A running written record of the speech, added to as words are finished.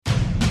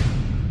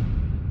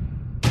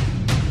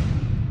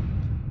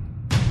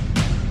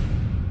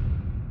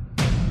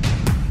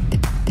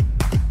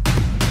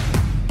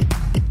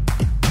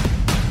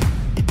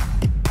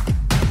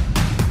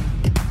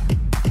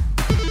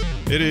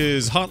It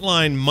is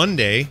Hotline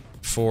Monday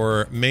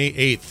for May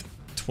 8th,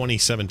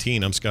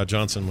 2017. I'm Scott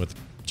Johnson with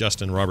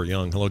Justin Robert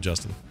Young. Hello,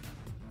 Justin.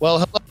 Well,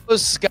 hello,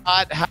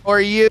 Scott. How are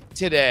you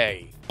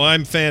today? Well,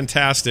 I'm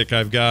fantastic.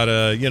 I've got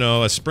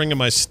a spring in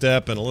my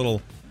step and a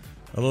little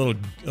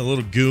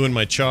goo in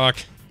my chalk.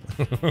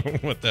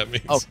 What that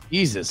means? Oh,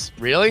 Jesus!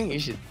 Really? You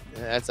should.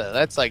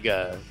 That's like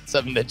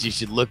something that you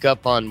should look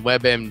up on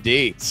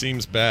WebMD.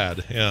 Seems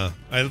bad. Yeah,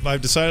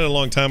 I've decided a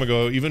long time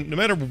ago. Even no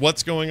matter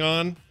what's going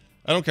on,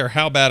 I don't care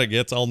how bad it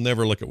gets. I'll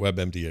never look at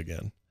WebMD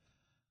again.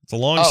 It's a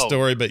long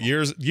story, but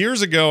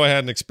years ago, I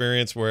had an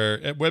experience where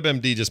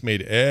WebMD just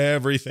made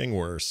everything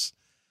worse.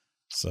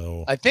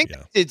 So I think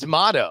its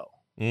motto.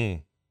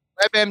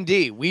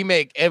 WebMD, we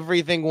make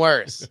everything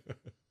worse.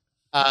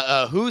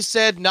 Who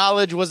said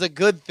knowledge was a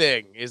good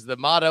thing is the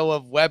motto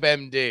of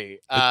WebMD.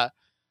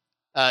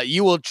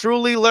 You will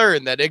truly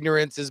learn that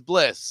ignorance is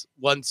bliss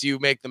once you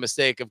make the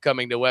mistake of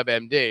coming to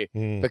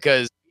WebMD,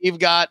 because you've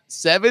got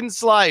 7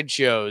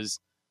 slideshows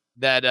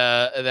that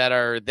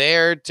are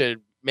there to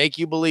make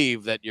you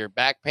believe that your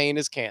back pain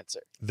is cancer.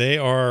 They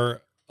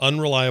are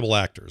unreliable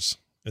actors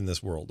in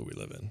this world that we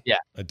live in. Yeah.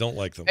 I don't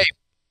like them. Hey,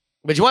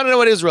 but you want to know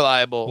what is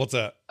reliable? What's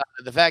that?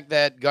 The fact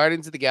that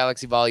Guardians of the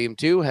Galaxy Volume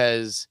 2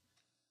 has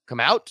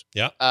come out.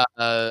 Yeah.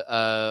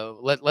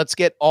 Let's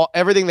get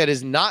everything that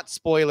is not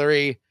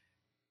spoilery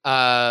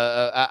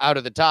out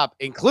of the top,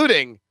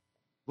 including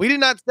we did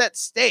not set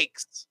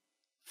stakes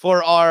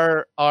for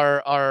our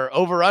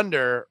over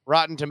under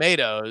Rotten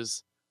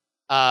Tomatoes,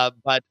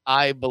 but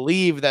I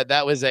believe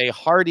that was a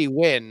hearty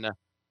win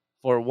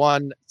for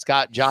one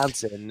Scott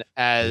Johnson,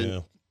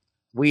 as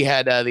we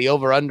had the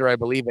over under, I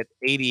believe, at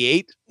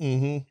 88,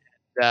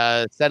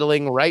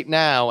 settling right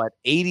now at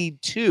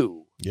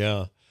 82.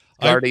 Yeah.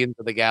 Guardians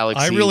of the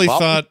Galaxy. I really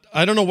thought,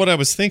 I don't know what I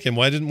was thinking.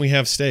 Why didn't we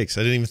have stakes?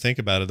 I didn't even think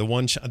about it.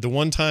 The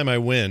one time I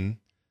win,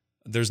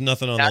 there's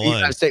nothing on the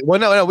line. Well,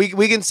 no,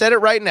 we can set it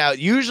right now.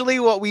 Usually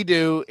what we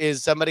do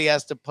is somebody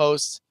has to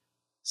post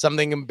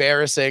something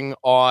embarrassing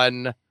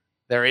on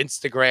their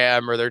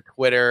Instagram or their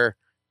Twitter,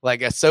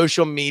 like a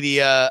social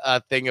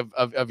media thing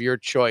of your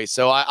choice.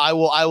 So I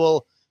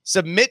will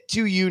submit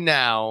to you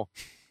now.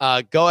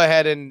 Go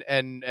ahead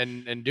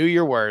and do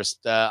your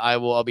worst.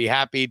 I'll be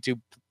happy to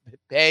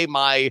pay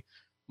my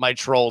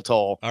troll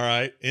toll. All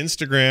right.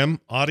 Instagram,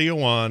 audio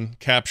on,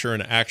 capture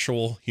an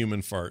actual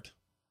human fart.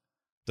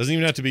 Doesn't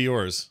even have to be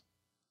yours.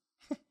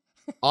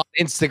 On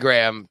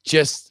Instagram,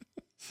 just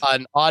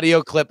an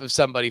audio clip of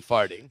somebody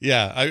farting.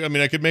 Yeah. I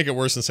mean, I could make it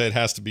worse and say it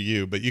has to be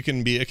you, but it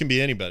can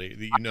be anybody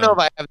that you know. I don't know if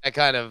I have that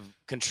kind of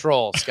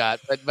control, Scott,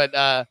 but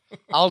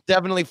I'll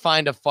definitely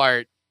find a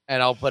fart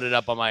and I'll put it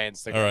up on my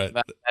Instagram. All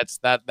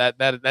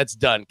right. That's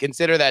done.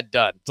 Consider that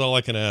done. That's all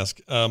I can ask.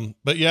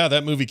 But yeah,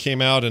 that movie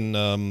came out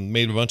and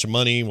made a bunch of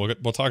money.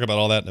 We'll talk about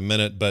all that in a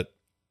minute. But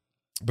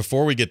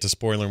before we get to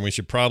spoiling, we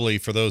should probably,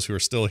 for those who are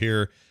still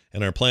here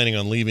and are planning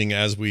on leaving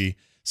as we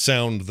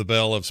sound the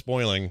bell of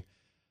spoiling,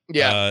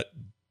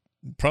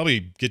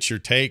 probably get your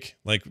take.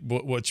 Like,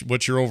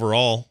 what's your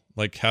overall?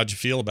 Like, how'd you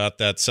feel about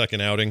that second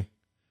outing?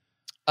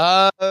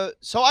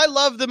 So I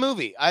love the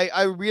movie.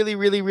 I really,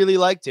 really, really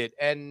liked it.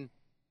 And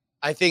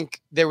I think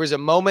there was a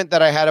moment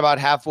that I had about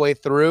halfway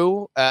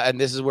through,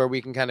 and this is where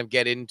we can kind of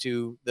get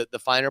into the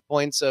finer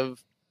points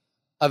of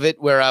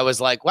it, where I was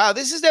like, wow,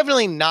 this is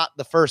definitely not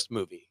the first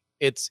movie.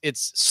 It's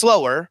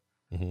slower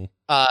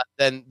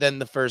than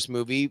the first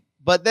movie.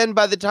 But then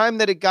by the time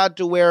that it got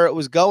to where it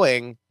was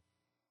going,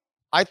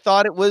 I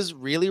thought it was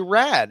really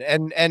rad.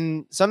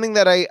 And something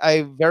that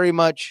I very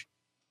much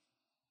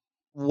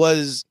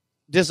was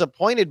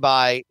disappointed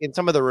by in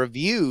some of the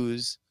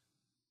reviews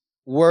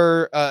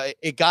were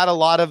it got a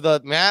lot of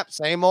the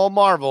same old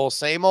Marvel.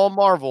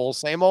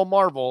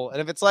 And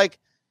if it's like,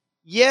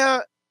 yeah,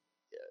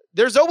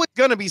 there's always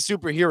going to be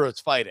superheroes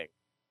fighting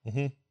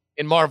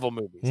in Marvel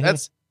movies.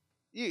 That's,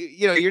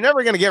 you're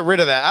never going to get rid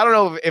of that. I don't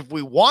know if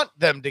we want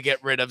them to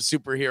get rid of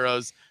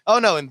superheroes. Oh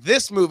no, in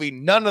this movie,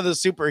 none of the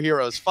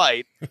superheroes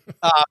fight.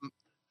 I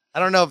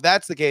don't know if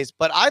that's the case,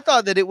 but I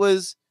thought that it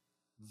was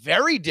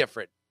very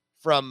different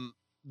from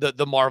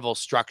the Marvel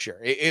structure.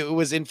 It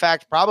was, in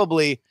fact,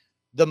 probably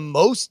the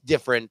most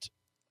different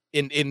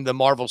in the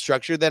Marvel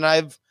structure than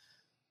I've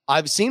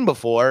seen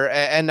before.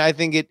 And I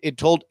think it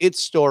told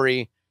its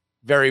story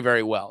very,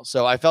 very well.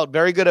 So I felt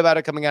very good about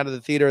it coming out of the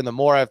theater. And the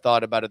more I've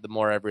thought about it, the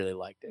more I've really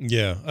liked it.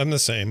 Yeah, I'm the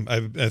same.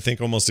 I think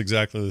almost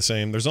exactly the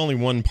same. There's only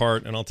one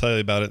part, and I'll tell you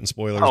about it in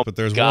spoilers, but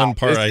there's one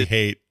part I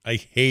hate. I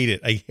hate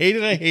it. I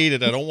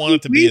don't want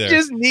it to be there. We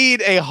just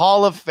need a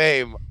Hall of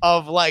Fame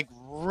of like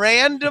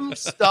random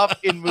stuff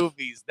in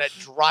movies that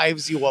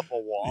drives you up a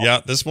wall.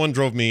 Yeah, this one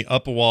drove me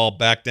up a wall,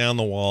 back down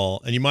the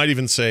wall, and you might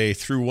even say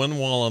through one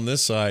wall on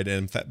this side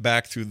and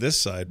back through this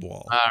side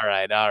wall. All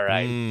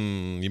right.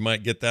 You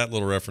might get that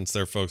little reference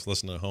there, folks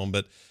listening at home.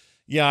 But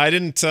yeah, I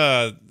didn't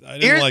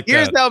like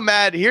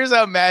that. Here's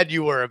how mad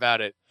you were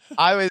about it.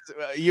 I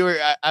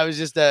was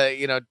just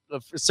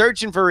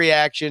searching for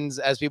reactions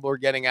as people were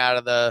getting out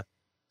of the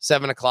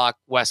 7:00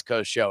 West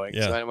Coast showing.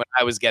 Yeah. So when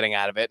I was getting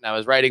out of it, and I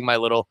was writing my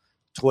little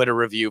Twitter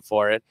review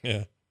for it.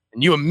 Yeah.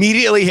 And you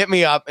immediately hit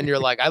me up and you're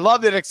like, I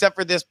loved it except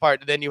for this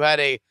part. And then you had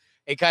a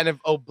kind of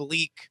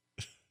oblique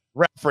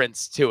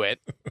reference to it,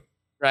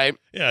 right?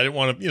 Yeah, I didn't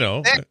want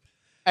to,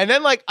 And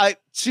then like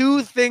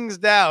 2 things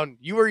down,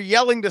 you were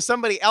yelling to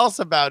somebody else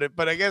about it,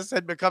 but I guess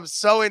had become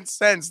so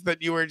incensed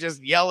that you were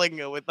just yelling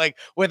with like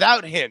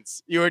without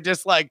hints. You were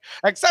just like,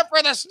 except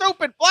for the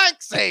stupid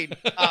blank scene.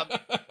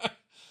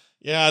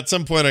 Yeah, at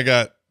some point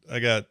I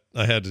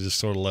had to just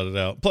sort of let it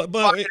out. But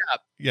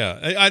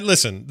yeah, I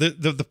listen.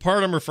 The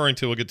part I'm referring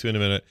to, we'll get to in a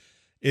minute,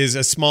 is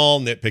a small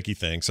nitpicky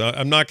thing. So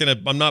I'm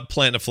not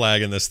planting a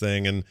flag in this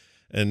thing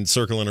and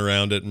circling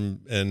around it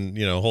and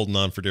holding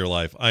on for dear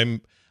life.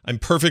 I'm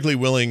perfectly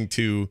willing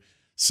to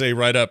say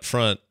right up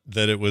front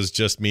that it was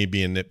just me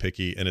being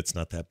nitpicky and it's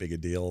not that big a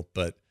deal,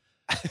 but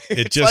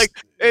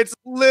it's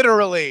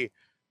literally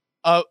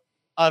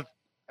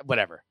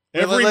whatever.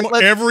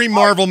 Every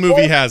Marvel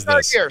movie has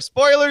this. Here.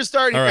 Spoilers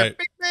start here. All right.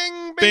 Bing,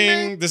 bing,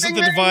 bing. This is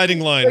the dividing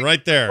line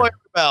right there.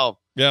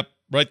 Bell. Yep,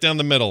 right down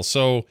the middle.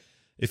 So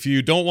if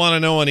you don't want to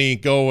know any,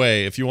 go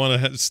away. If you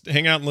want to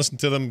hang out and listen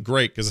to them,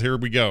 great, because here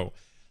we go.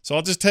 So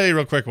I'll just tell you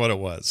real quick what it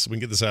was so we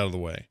can get this out of the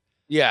way.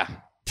 Yeah.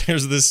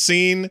 There's this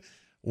scene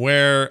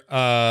where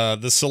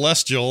the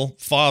celestial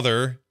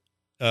father,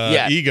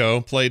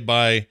 Ego, played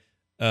by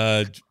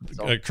Kurt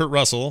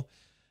Russell,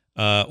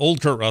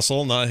 old Kurt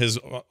Russell, not his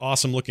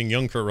awesome-looking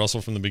young Kurt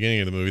Russell from the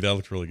beginning of the movie. That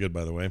looked really good,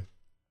 by the way.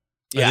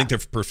 Yeah. I think they're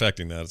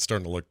perfecting that. It's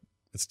starting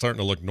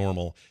to look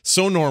normal.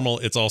 So normal,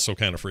 it's also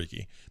kind of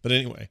freaky. But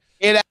anyway.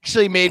 It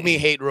actually made me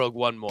hate Rogue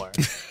One more.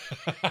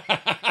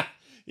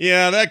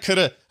 Yeah, that could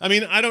have. I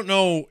mean, I don't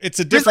know. It's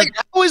a different.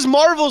 Like, how is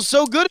Marvel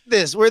so good at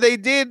this? Where they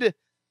did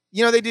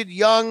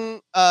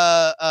young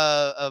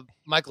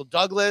Michael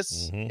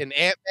Douglas in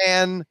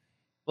Ant-Man.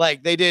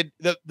 Like they did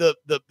the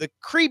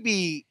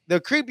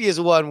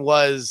creepiest one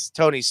was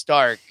Tony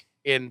Stark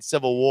in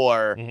Civil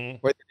War,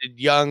 where they did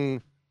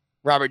young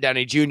Robert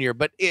Downey Jr.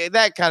 But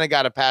that kind of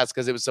got a pass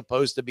because it was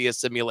supposed to be a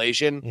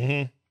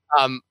simulation.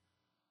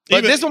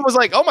 But this one was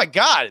like, oh my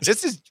god,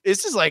 this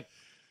is like.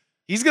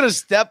 He's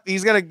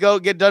gonna go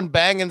get done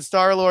banging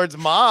Star-Lord's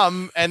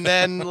mom and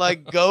then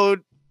like go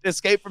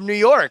escape from New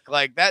York.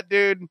 Like that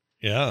dude.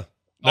 Yeah.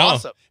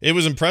 Awesome. It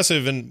was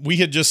impressive. And we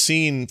had just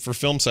seen for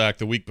FilmSack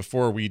the week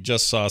before, we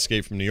just saw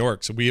Escape from New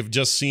York. So we have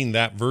just seen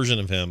that version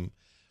of him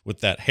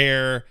with that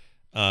hair,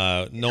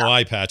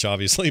 eye patch,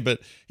 obviously, but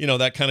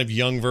that kind of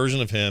young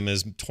version of him,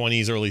 his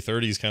 20s, early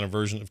 30s kind of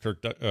version of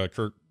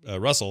Kurt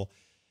Russell.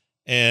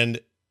 And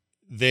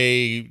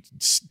they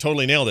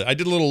totally nailed it. I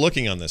did a little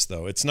looking on this,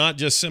 though. It's not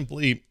just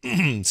simply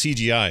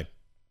CGI.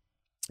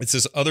 It's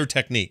this other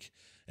technique.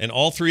 And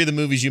all 3 of the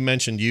movies you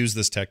mentioned use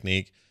this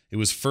technique. It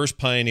was first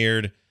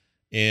pioneered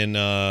in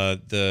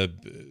the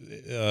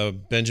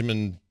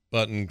Benjamin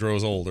Button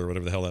Grows Old, or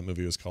whatever the hell that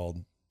movie was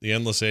called. The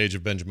Endless Age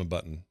of Benjamin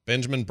Button.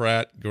 Benjamin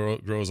Bratt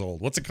Grows Old.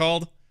 What's it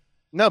called?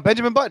 No,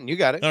 Benjamin Button. You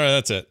got it. All right,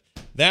 that's it.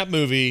 That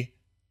movie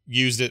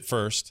used it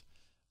first.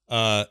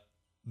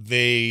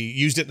 They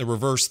used it in the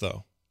reverse,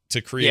 though,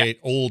 to create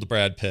old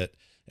Brad Pitt.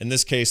 In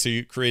this case,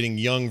 they're creating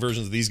young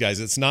versions of these guys.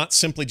 It's not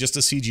simply just a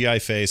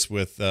CGI face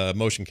with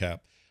motion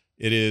cap.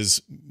 It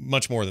is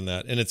much more than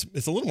that. And it's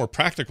a little more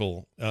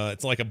practical.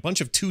 It's like a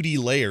bunch of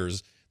 2D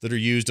layers that are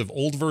used of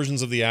old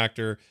versions of the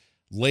actor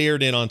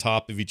layered in on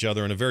top of each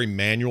other in a very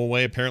manual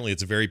way. Apparently,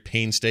 it's very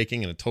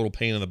painstaking and a total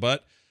pain in the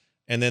butt.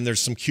 And then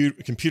there's some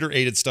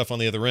computer-aided stuff on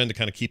the other end to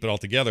kind of keep it all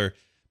together.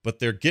 But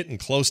they're getting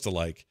close to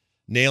like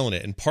nailing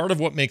it. And part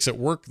of what makes it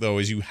work, though,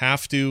 is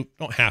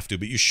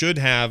but you should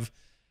have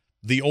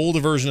the older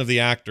version of the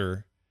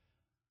actor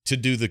to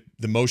do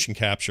the motion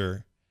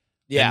capture.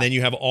 Yeah. And then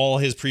you have all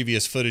his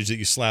previous footage that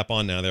you slap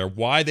on now there.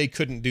 Why they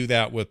couldn't do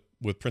that with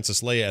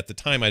Princess Leia at the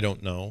time, I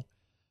don't know.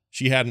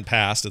 She hadn't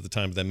passed at the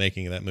time of them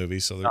making that movie,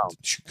 so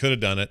she could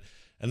have done it.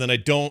 And then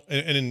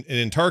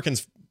in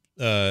Tarkin's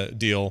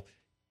deal,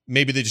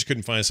 maybe they just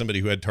couldn't find somebody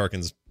who had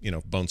Tarkin's,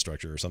 bone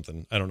structure or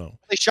something. I don't know.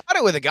 They shot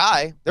it with a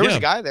guy. There was a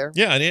guy there.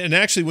 Yeah, and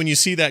actually, when you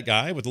see that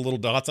guy with the little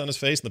dots on his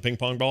face and the ping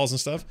pong balls and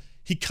stuff,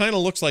 he kind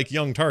of looks like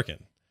young Tarkin.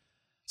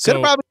 Could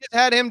have probably just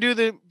had him do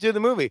the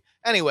movie.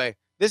 Anyway,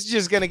 this is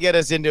just going to get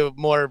us into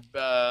more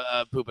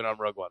pooping on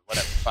Rogue One.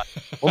 Whatever. Fine.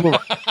 We'll move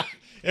on.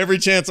 Every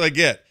chance I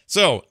get.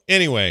 So,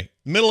 anyway,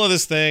 middle of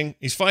this thing,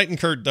 he's fighting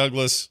Kurt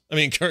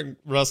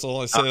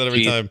Russell. I say that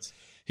every time.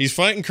 He's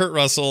fighting Kurt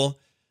Russell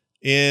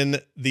in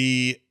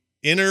the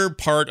inner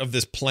part of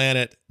this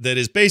planet that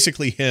is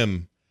basically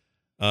him.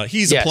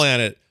 He's a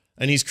planet,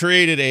 and he's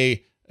created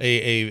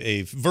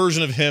a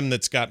version of him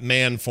that's got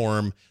man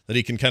form that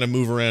he can kind of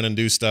move around and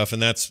do stuff,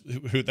 and that's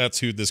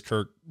who this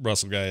Kurt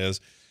Russell guy is.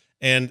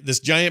 And this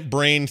giant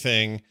brain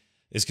thing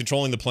is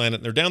controlling the planet,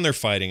 and they're down there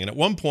fighting. And at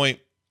one point,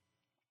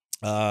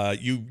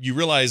 you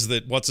realize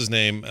that what's his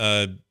name,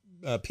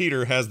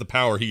 Peter, has the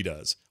power he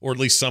does, or at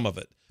least some of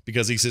it,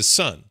 because he's his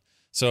son.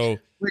 So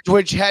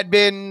which had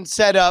been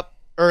set up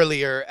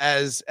earlier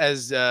as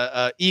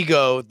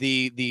Ego,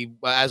 the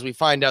as we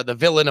find out, the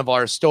villain of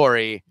our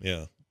story,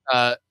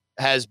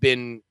 has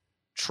been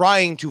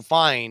trying to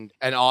find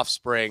an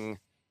offspring,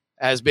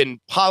 has been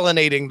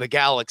pollinating the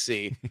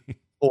galaxy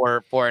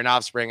for an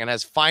offspring and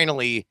has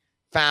finally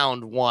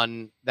found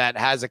one that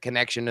has a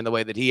connection in the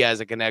way that he has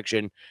a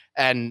connection,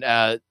 and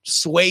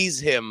sways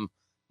him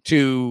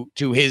to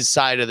his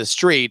side of the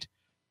street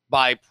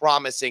by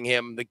promising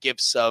him the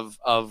gifts of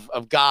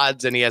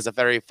gods. And he has a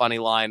very funny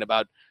line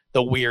about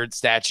the weird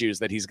statues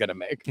that he's going to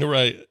make.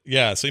 Right.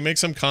 Yeah. So he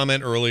makes some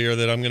comment earlier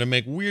that I'm going to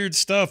make weird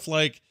stuff.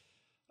 Like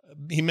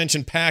he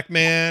mentioned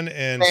Pac-Man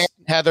and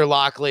Heather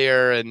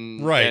Locklear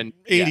and right. And,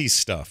 80s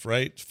stuff,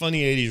 right?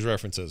 Funny 80s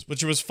references,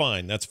 which was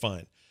fine. That's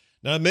fine.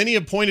 Now, many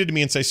have pointed to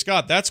me and say,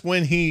 Scott, that's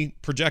when he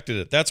projected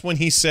it. That's when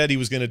he said he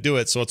was going to do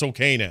it. So it's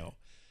okay now.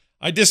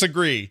 I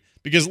disagree,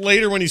 because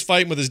later when he's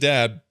fighting with his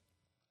dad,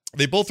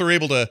 they both are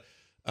able to,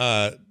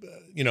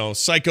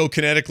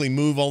 psychokinetically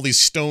move all these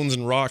stones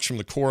and rocks from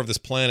the core of this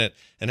planet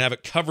and have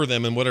it cover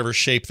them in whatever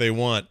shape they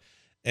want.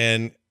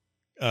 And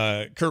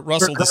Kurt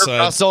Russell decides. Kurt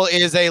Russell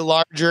is a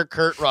larger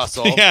Kurt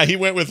Russell. Yeah, he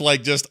went with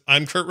like just,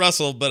 I'm Kurt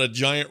Russell, but a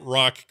giant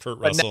rock Kurt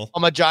Russell.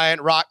 I'm a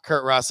giant rock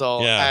Kurt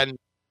Russell. Yeah. And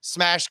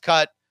smash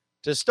cut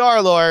to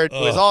Star-Lord,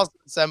 who is also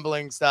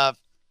assembling stuff,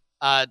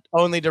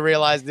 only to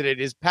realize that it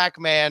is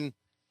Pac-Man,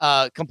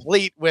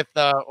 complete with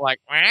the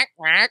like whack,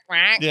 whack,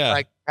 whack, yeah.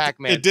 like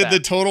Pac-Man. It did the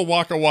total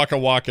waka waka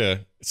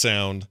waka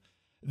sound.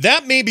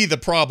 That may be the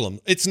problem.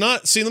 It's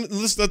not. See,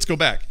 let's go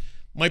back.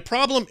 My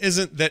problem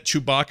isn't that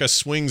Chewbacca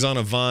swings on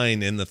a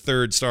vine in the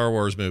third Star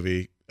Wars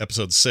movie,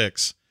 Episode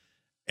 6,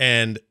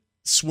 and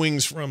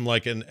swings from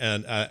like an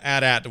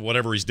AT-AT to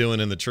whatever he's doing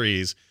in the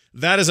trees.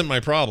 That isn't my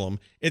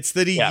problem. It's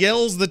that he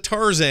yells the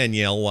Tarzan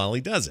yell while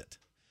he does it.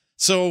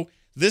 So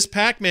this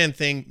Pac-Man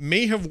thing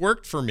may have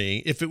worked for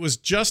me if it was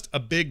just a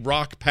big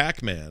rock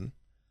Pac-Man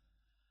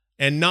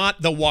and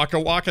not the waka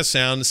waka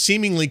sound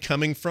seemingly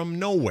coming from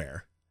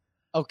nowhere.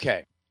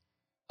 Okay.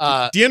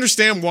 Do you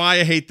understand why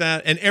I hate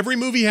that? And every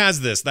movie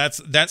has this.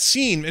 That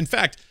scene. In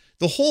fact,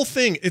 the whole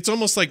thing, it's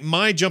almost like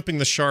my jumping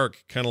the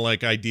shark kind of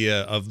like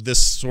idea of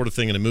this sort of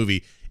thing in a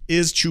movie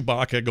is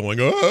Chewbacca going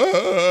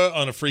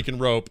on a freaking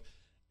rope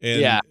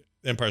in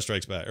Empire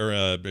Strikes Back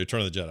or Return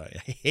of the Jedi.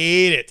 I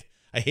hate it.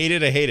 I hate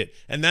it.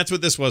 And that's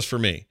what this was for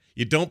me.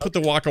 You don't put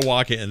the waka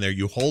waka in there.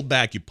 You hold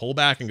back, you pull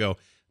back and go,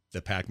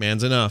 the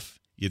Pac-Man's enough.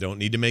 You don't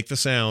need to make the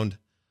sound.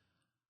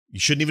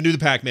 You shouldn't even do the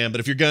Pac-Man, but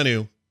if you're going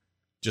to,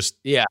 just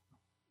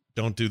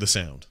don't do the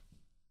sound.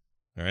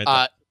 All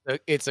right.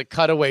 It's a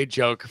cutaway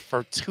joke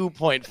for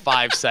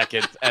 2.5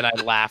 seconds, and I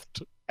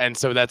laughed. And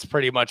so that's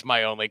pretty much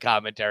my only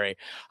commentary.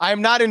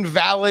 I'm not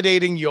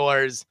invalidating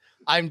yours.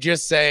 I'm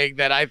just saying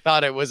that I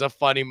thought it was a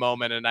funny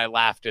moment and I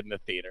laughed in the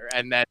theater.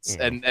 And that's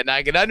and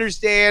I can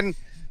understand,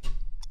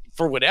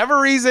 for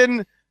whatever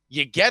reason,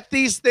 you get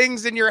these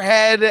things in your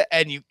head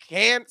and you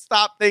can't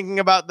stop thinking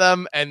about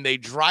them and they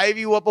drive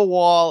you up a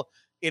wall.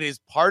 It is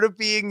part of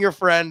being your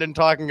friend and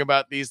talking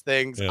about these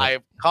things. Yeah. I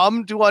have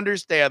come to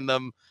understand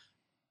them.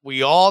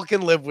 We all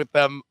can live with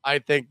them. I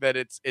think that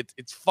it's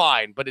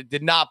fine, but it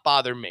did not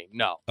bother me.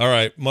 No. All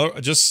right.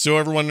 Just so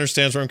everyone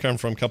understands where I'm coming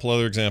from, a couple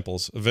other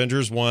examples.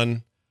 Avengers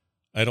 1.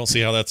 I don't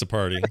see how that's a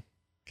party.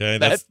 Okay.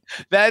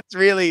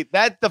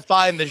 That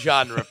defined the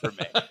genre for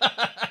me.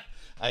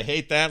 I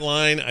hate that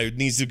line. It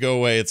needs to go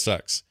away. It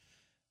sucks.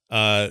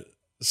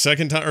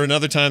 Second time or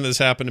another time this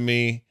happened to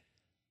me.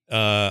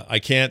 I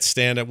can't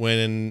stand it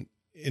when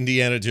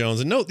Indiana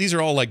Jones, and note, these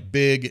are all like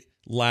big,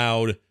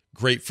 loud,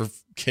 great for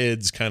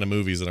kids kind of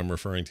movies that I'm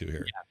referring to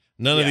here. Yeah.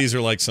 None of these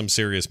are like some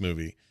serious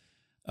movie.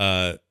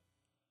 But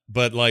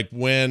like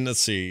when,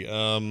 let's see.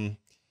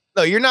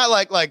 No, you're not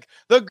like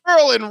the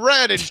girl in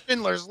red in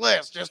Schindler's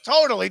List just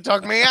totally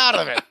took me out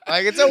of it.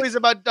 Like, it's always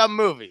about dumb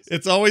movies.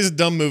 It's always a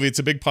dumb movie. It's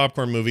a big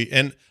popcorn movie.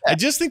 And I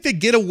just think they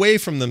get away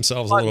from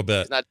themselves a little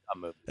bit. It's not a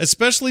dumb movie.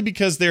 Especially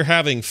because they're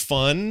having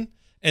fun.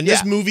 And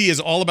this movie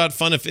is all about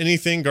fun. If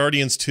anything,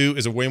 Guardians 2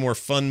 is a way more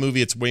fun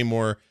movie. It's way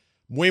more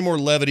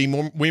levity,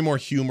 way more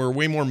humor,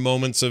 way more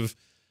moments of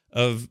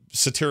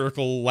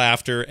satirical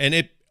laughter. And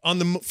it,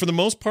 for the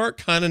most part,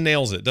 kind of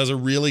nails it. Does a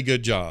really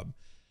good job.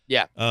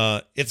 Yeah.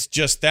 It's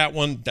just that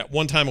one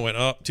time I went,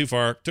 oh, too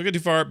far, took it too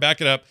far, back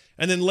it up.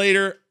 And then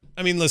later,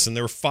 I mean, listen,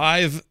 there were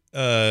 5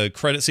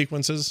 credit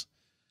sequences.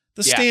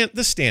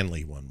 The Stan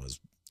Lee one was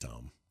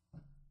dumb.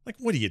 Like,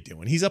 what are you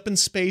doing? He's up in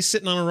space,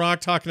 sitting on a rock,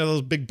 talking to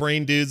those big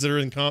brain dudes that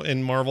are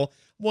in Marvel.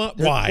 What?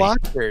 Why?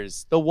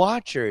 The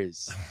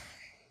Watchers.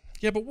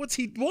 Yeah, but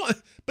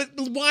But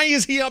why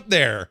is he up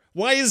there?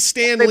 Why is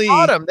Stan Lee?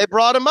 They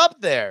brought him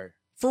up there.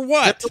 For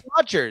what? The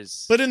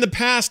Watchers. But in the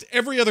past,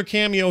 every other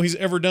cameo he's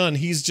ever done,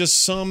 he's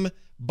just some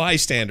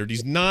bystander.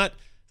 He's not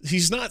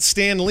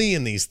Stan Lee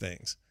in these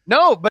things.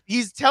 No, but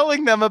he's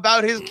telling them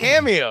about his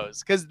cameos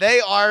because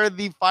they are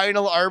the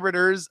final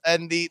arbiters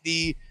and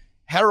the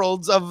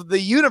heralds of the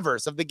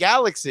universe, of the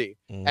galaxy.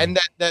 And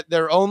that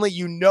they're only,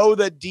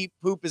 that deep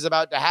poop is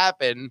about to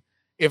happen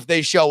if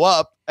they show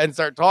up and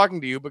start talking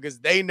to you,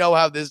 because they know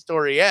how this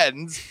story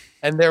ends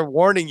and they're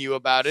warning you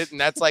about it. And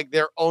that's like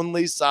their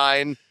only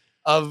sign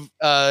of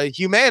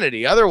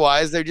humanity.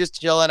 Otherwise, they're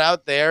just chilling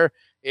out there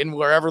in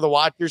wherever the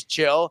Watchers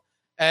chill.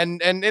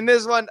 And in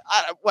this one,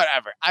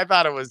 whatever. I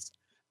thought it was.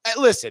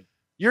 Listen,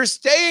 you're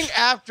staying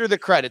after the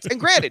credits.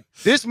 And granted,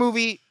 this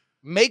movie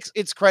makes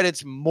its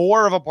credits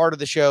more of a part of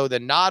the show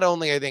than not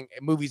only I think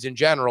movies in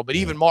general, but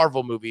even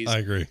Marvel movies. I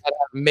agree. That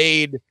have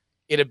made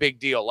it a big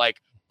deal.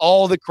 Like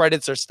all the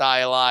credits are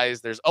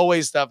stylized. There's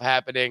always stuff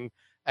happening.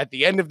 At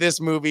the end of this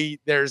movie,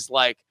 there's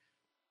like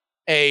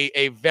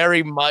a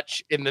very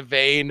much in the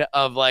vein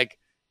of like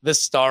the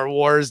Star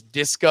Wars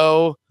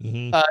disco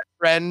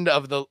trend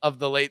of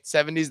the late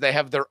 70s. They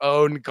have their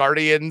own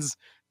Guardians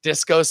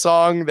disco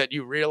song that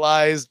you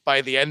realize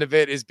by the end of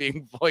it is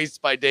being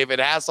voiced by David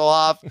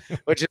Hasselhoff,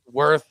 which is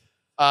worth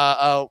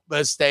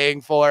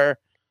staying for.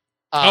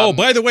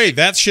 By the way,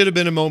 that should have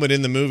been a moment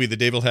in the movie, the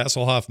David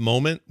Hasselhoff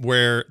moment,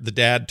 where the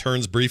dad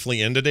turns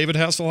briefly into David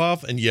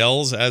Hasselhoff and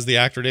yells as the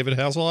actor David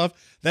Hasselhoff.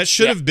 That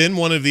should have been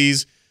one of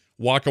these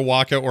Waka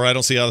Waka or I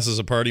don't see how this is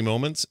a party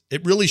moments.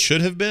 It really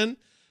should have been,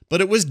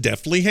 but it was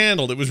deftly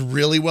handled. It was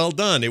really well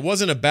done. It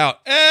wasn't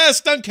about,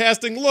 stunt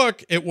casting,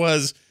 look. It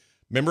was,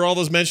 remember all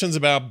those mentions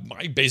about,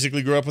 I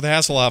basically grew up with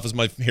Hasselhoff as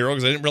my hero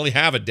because I didn't really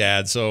have a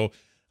dad, so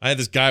I had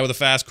this guy with a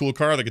fast, cool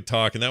car that could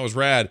talk, and that was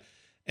rad.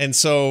 And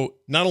so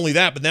not only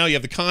that, but now you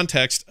have the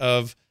context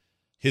of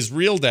his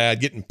real dad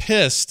getting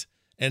pissed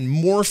and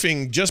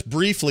morphing just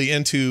briefly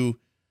into,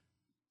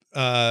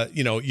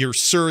 your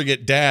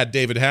surrogate dad,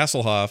 David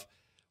Hasselhoff,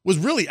 was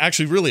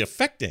actually really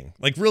affecting,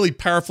 like really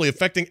powerfully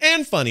affecting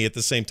and funny at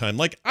the same time.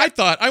 Like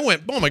I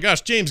went, oh my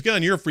gosh, James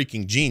Gunn, you're a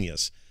freaking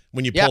genius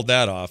when you pulled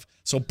that off.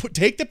 So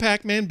take the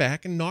Pac-Man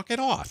back and knock it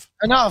off.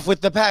 Enough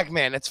with the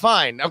Pac-Man. It's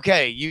fine.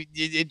 Okay.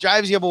 It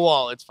drives you up a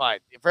wall. It's fine.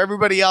 For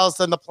everybody else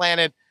on the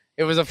planet,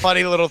 it was a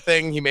funny little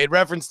thing. He made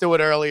reference to it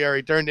earlier.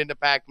 He turned into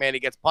Pac-Man.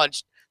 He gets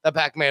punched. The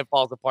Pac-Man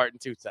falls apart in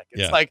 2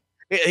 seconds. Yeah. Like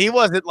he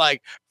wasn't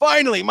like,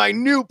 finally, my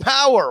new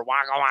power.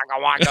 Waka,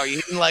 waka, waka. He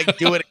didn't like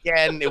do it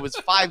again. It was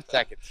 5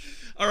 seconds.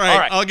 All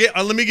right.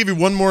 Let me give you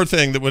one more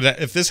thing that would,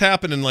 if this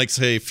happened in like,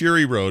 say,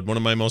 Fury Road, one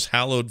of my most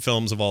hallowed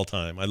films of all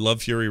time. I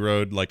love Fury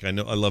Road. Like I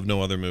love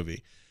no other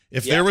movie.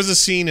 If there was a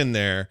scene in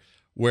there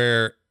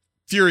where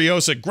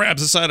Furiosa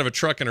grabs the side of a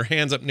truck and her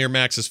hand's up near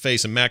Max's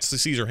face and Max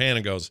sees her hand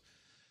and goes,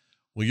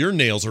 well, your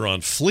nails are on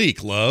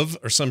fleek, love,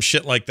 or some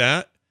shit like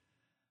that.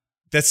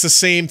 That's the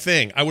same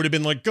thing. I would have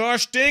been like,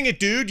 gosh dang it,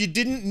 dude, you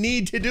didn't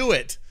need to do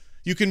it.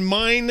 You can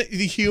mine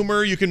the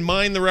humor, you can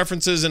mine the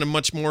references in a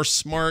much more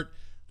smart,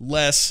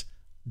 less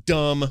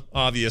dumb,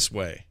 obvious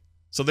way.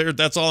 So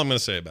that's all I'm going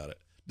to say about it.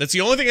 That's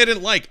the only thing I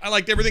didn't like. I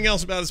liked everything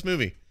else about this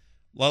movie.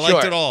 Well, I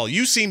liked it all.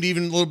 You seemed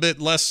even a little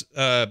bit less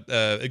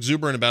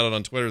exuberant about it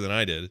on Twitter than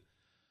I did.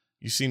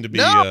 You seem to be...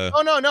 No.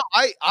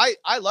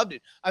 I loved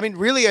it. I mean,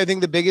 really, I think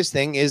the biggest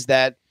thing is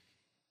that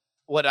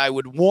what I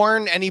would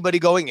warn anybody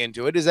going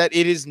into it is that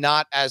it is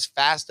not as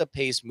fast a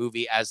paced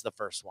movie as the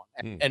first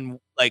one. And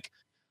like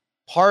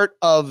part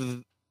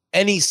of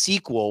any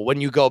sequel,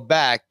 when you go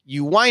back,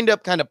 you wind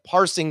up kind of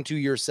parsing to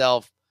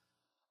yourself,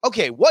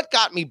 okay, what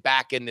got me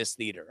back in this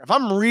theater? If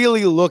I'm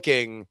really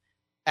looking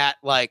at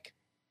like,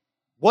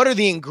 what are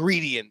the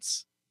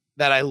ingredients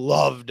that I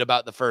loved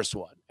about the first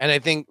one? And I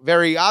think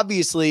very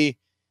obviously,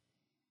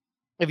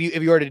 if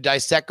you were to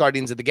dissect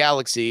Guardians of the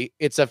Galaxy,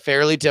 it's a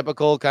fairly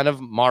typical kind of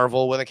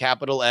Marvel with a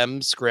capital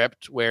M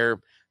script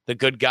where the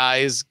good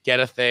guys get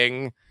a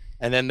thing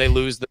and then they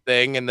lose the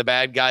thing and the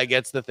bad guy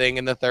gets the thing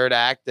in the third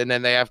act. And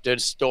then they have to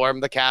storm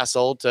the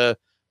castle to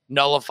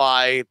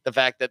nullify the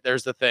fact that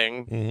there's the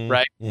thing.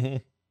 Right.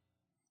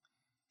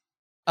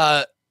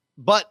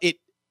 But it,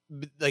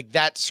 like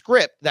that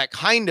script, that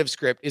kind of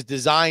script is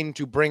designed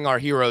to bring our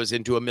heroes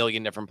into a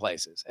million different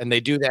places. And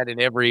they do that in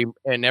every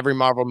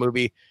Marvel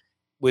movie.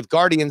 With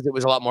Guardians, it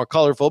was a lot more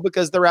colorful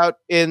because they're out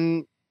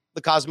in the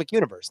cosmic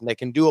universe and they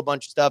can do a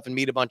bunch of stuff and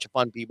meet a bunch of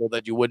fun people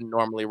that you wouldn't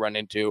normally run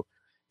into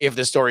if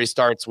the story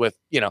starts with,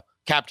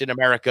 Captain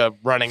America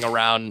running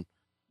around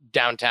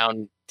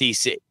downtown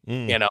DC,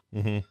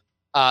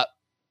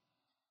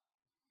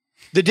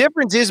 The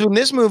difference is with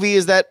this movie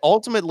is that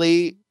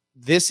ultimately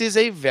this is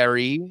a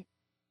very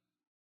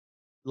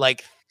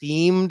like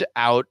themed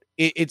out.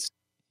 It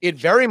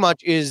very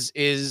much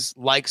is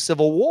like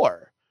Civil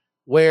War,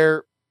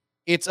 where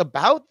it's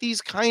about these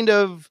kind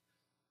of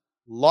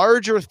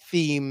larger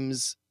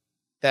themes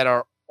that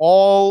are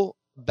all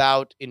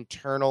about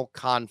internal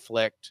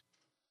conflict,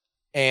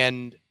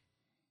 and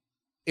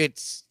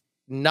it's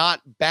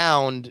not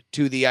bound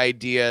to the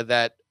idea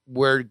that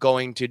we're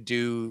going to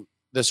do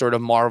the sort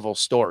of Marvel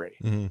story.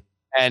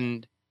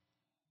 And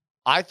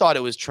I thought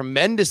it was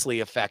tremendously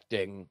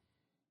affecting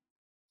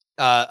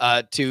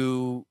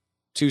to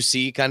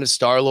see kind of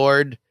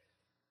Star-Lord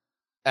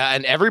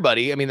and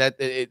everybody. I mean, I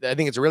think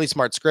it's a really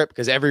smart script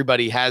because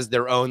everybody has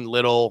their own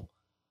little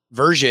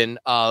version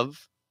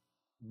of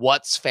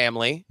what's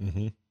family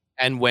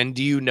and when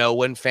do you know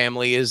when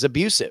family is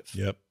abusive.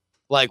 Yep.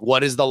 Like,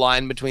 what is the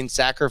line between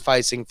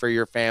sacrificing for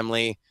your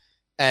family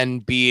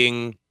and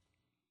being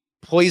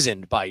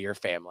poisoned by your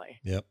family?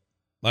 Yep.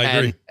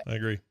 I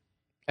agree.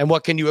 And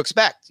what can you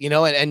expect?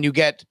 And you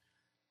get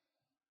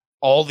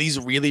all these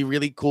really,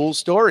 really cool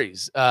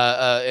stories.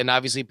 And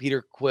obviously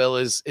Peter Quill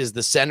is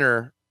the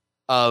center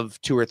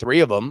of 2 or 3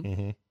 of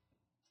them.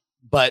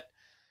 But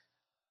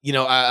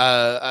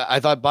I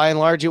thought by and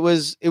large it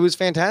was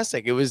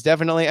fantastic. It was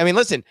definitely. I mean,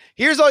 listen.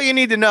 Here's all you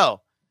need to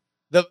know: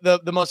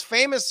 the most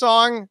famous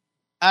song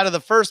out of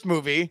the first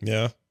movie,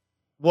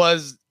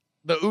 was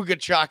the Ooga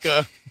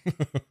Chaka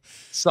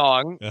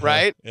song,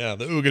 right? Yeah,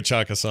 the Ooga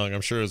Chaka song. I'm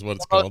sure is what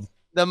it's called.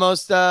 The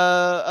most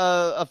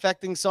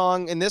affecting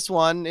song in this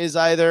one is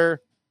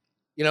either,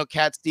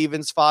 Cat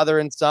Stevens' Father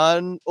and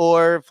Son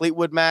or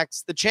Fleetwood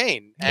Mac's The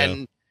Chain,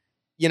 and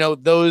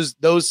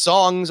those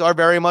songs are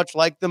very much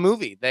like the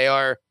movie. They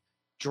are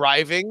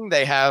driving.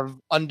 They have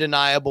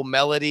undeniable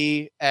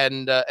melody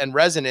and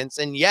resonance,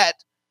 and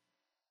yet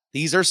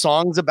these are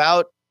songs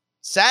about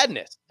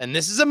sadness, and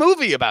this is a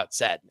movie about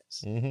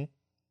sadness. Mm-hmm.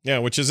 Yeah,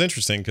 which is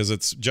interesting because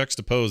it's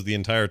juxtaposed the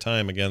entire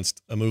time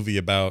against a movie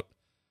about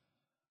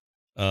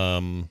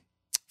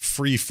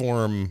free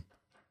form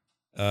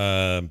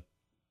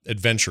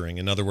adventuring.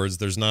 In other words,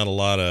 there's not a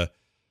lot of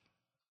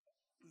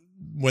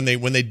when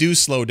they do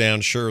slow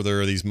down, sure,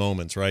 there are these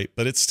moments, right?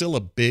 But it's still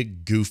a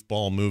big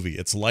goofball movie.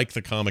 It's like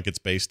the comic it's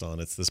based on.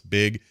 It's this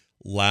big,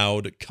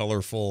 loud,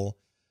 colorful,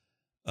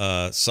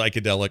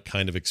 psychedelic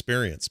kind of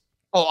experience.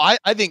 Oh,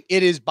 I think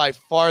it is by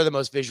far the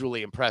most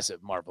visually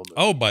impressive Marvel movie.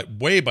 Oh,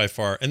 by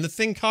far. And the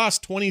thing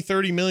cost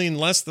 20-30 million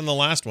less than the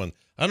last one.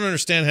 I don't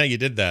understand how you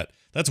did that.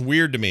 That's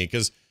weird to me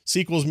because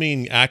sequels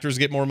mean actors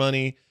get more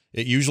money.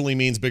 It usually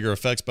means bigger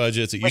effects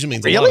budgets. It usually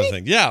means a lot of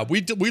things. Yeah,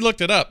 we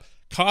looked it up.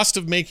 Cost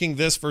of making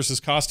this versus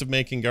cost of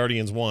making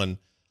Guardians 1,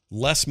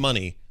 less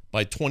money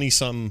by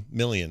 20-some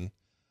million,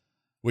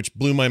 which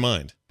blew my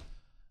mind.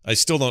 I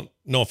still don't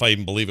know if I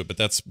even believe it, but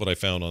that's what I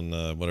found on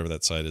whatever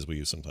that site is we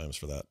use sometimes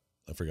for that.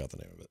 I forgot the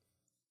name of it.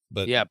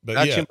 But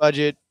production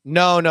budget.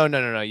 No.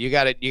 You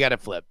got it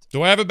flipped.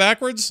 Do I have it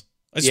backwards?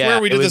 I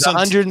swear we did this on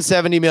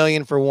 170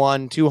 million for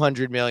 1,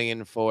 200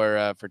 million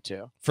for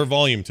 2. For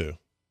volume 2.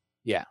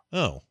 Yeah.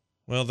 Oh.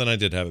 Well, then I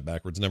did have it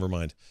backwards. Never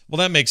mind. Well,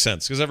 that makes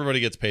sense because everybody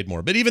gets paid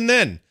more. But even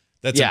then,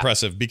 that's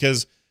impressive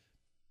because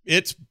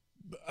it's,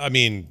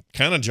 kind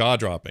of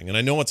jaw-dropping. And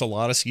I know it's a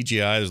lot of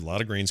CGI. There's a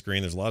lot of green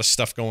screen. There's a lot of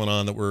stuff going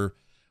on that we're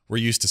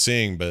used to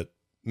seeing, but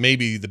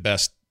maybe the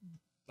best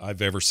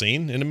I've ever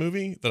seen in a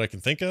movie that I can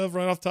think of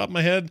right off the top of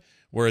my head,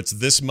 where it's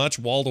this much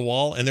wall to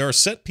wall. And there are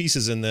set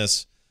pieces in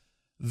this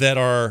that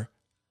are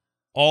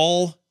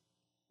all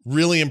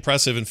really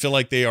impressive and feel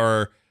like they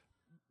are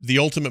the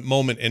ultimate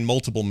moment in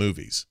multiple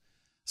movies.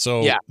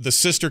 So the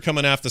sister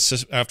coming after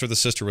the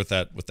sister with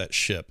that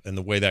ship and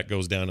the way that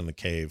goes down in the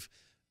cave,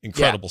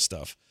 incredible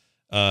stuff.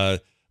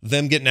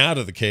 Them getting out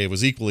of the cave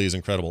was equally as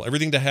incredible.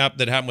 Everything that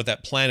happened with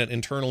that planet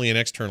internally and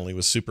externally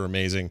was super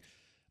amazing.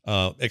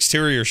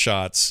 Exterior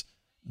shots,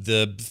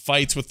 the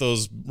fights with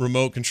those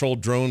remote controlled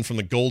drone from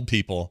the gold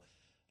people,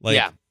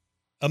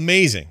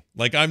 amazing.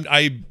 Like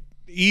I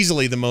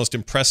easily the most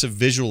impressive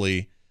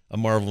visually a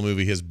Marvel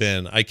movie has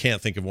been. I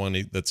can't think of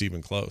one that's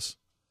even close.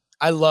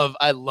 I loved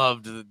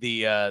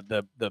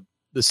the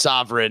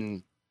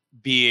Sovereign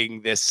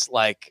being this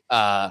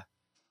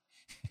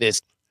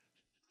this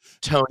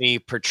Tony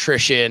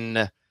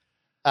patrician,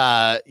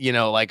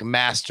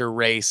 master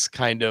race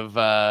kind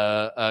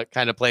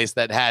of place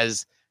that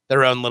has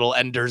their own little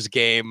Ender's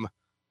Game,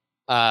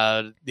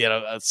 a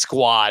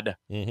squad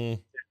to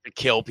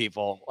kill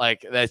people.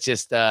 Like that's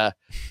just,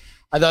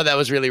 I thought that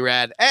was really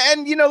rad.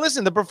 And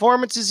listen, the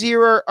performances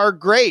here are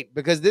great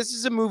because this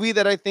is a movie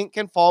that I think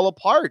can fall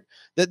apart.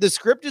 The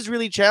script is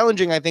really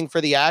challenging, I think,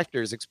 for the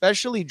actors,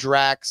 especially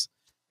Drax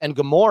and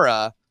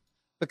Gamora,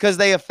 because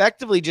they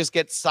effectively just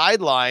get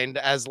sidelined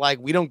as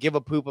we don't give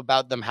a poop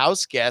about them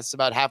house guests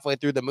about halfway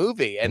through the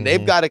movie. And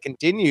they've got to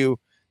continue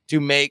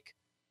to make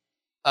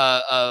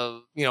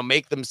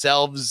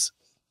themselves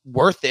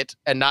worth it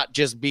and not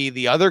just be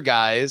the other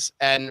guys.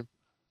 And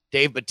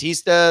Dave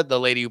Bautista, the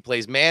lady who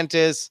plays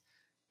Mantis,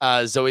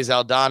 Zoe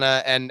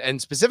Saldana, and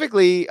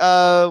specifically,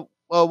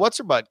 what's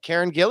her butt?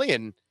 Karen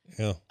Gillan,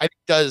 I think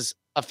does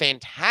a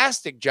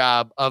fantastic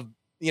job of,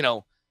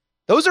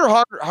 those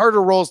are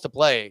harder roles to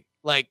play.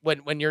 Like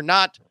when you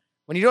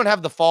don't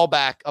have the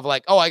fallback of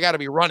I got to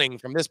be running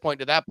from this point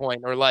to that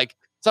point, or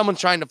someone's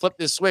trying to flip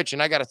this switch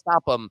and I got to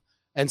stop them.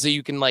 And so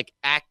you can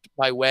act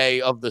by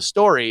way of the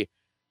story.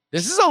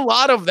 This is a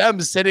lot of them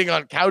sitting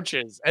on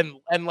couches and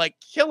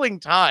killing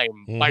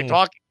time by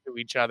talking to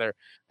each other.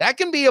 That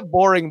can be a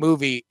boring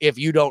movie if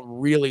you don't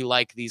really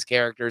like these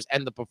characters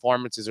and the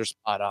performances are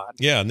spot on.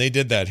 Yeah, and they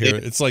did that here.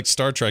 It's like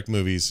Star Trek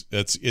movies.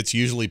 It's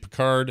usually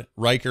Picard,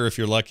 Riker if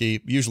you're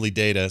lucky, usually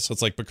Data. So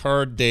it's like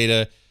Picard,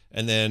 Data,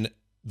 and then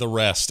the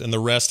rest. And the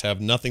rest have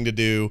nothing to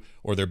do,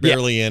 or they're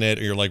barely in it,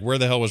 or you're like, where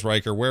the hell was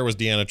Riker? Where was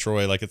Deanna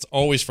Troi? It's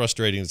always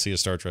frustrating to see a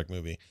Star Trek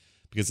movie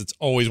because it's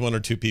always one or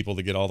two people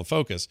to get all the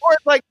focus. Or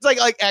it's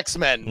like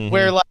X-Men,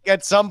 where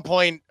at some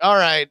point, all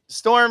right,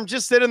 Storm,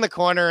 just sit in the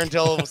corner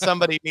until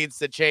somebody needs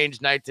to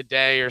change night to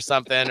day or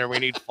something, or we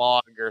need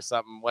fog or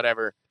something,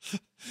 whatever.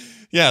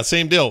 Yeah,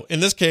 same deal.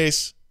 In this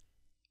case,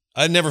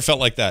 I never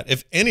felt like that.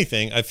 If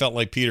anything, I felt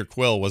like Peter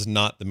Quill was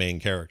not the main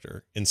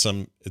character in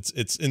some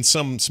in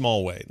some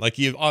small way.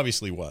 He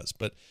obviously was,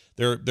 but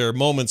there are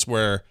moments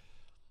where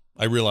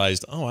I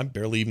realized, oh, I've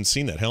barely even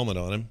seen that helmet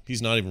on him.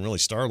 He's not even really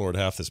Star-Lord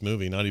half this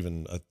movie. Not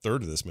even a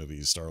third of this movie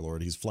is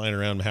Star-Lord. He's flying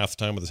around half the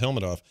time with his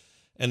helmet off.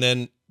 And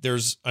then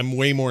I'm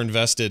way more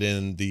invested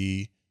in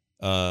the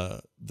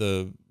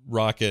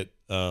rocket.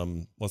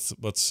 What's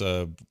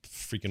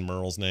freaking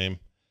Merle's name?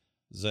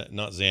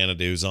 Not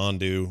Xanadu,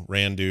 Zondu,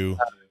 Randu.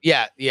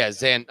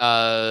 Yondu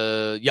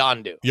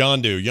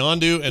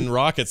and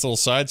Rocket's little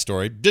side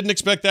story. Didn't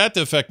expect that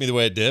to affect me the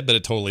way it did, but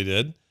it totally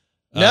did.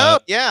 No,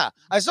 yeah.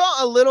 I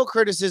saw a little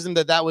criticism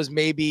that was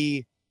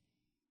maybe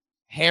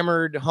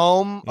hammered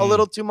home a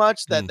little too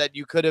much, that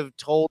you could have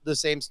told the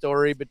same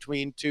story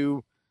between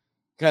two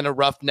kind of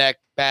roughneck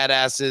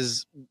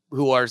badasses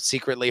who are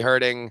secretly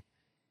hurting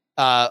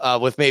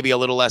with maybe a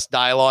little less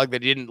dialogue.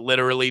 That you didn't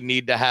literally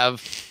need to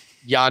have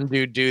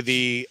Yondu do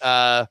the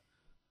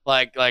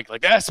like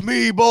that's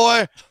me,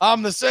 boy,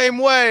 I'm the same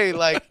way.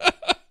 Like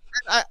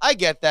I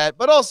get that,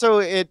 but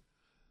also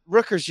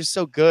Rooker's just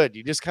so good.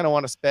 You just kind of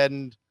want to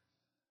spend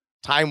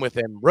time with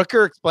him.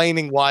 Rooker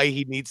explaining why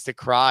he needs to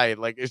cry,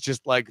 like, it's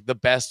just like the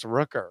best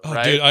Rooker. Oh,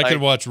 right? Dude, I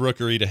could watch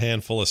Rooker eat a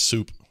handful of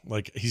soup.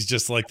 Like, he's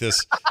just like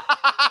this.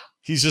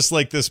 He's just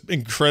like this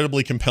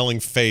incredibly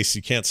compelling face.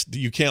 You can't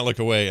look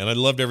away. And I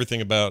loved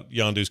everything about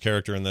Yondu's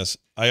character in this.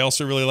 I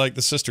also really liked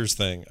the sisters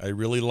thing. I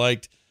really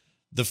liked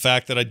the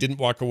fact that I didn't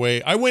walk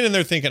away. I went in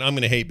there thinking, I'm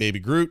going to hate Baby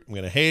Groot. I'm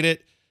going to hate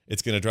it.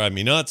 It's going to drive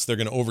me nuts. They're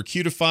going to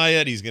over-cutify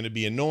it. He's going to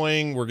be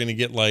annoying. We're going to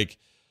get like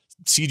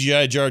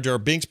CGI Jar Jar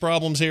Binks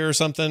problems here or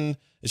something.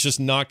 It's just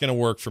not going to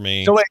work for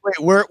me. So wait,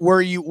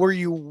 were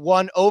you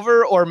won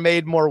over or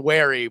made more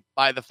wary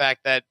by the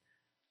fact that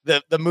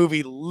the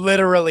movie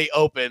literally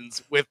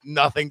opens with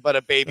nothing but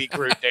a Baby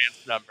Groot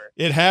dance number?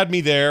 It had me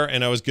there,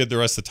 and I was good the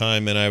rest of the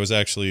time. And I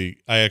actually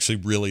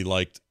really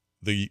liked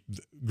the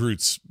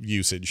Groot's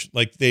usage.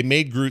 Like, they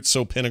made Groot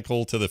so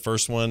pinnacle to the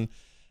first one.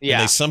 Yeah.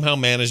 And they somehow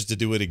managed to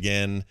do it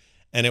again.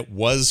 And it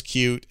was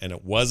cute, and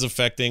it was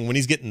affecting when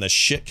he's getting the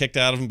shit kicked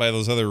out of him by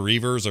those other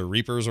Reavers or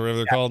Reapers or whatever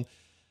they're called.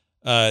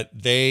 I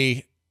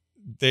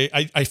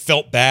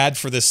felt bad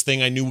for this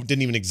thing I knew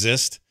didn't even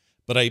exist.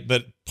 But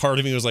part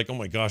of me was like, oh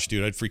my gosh,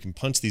 dude, I'd freaking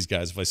punch these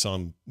guys if I saw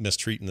them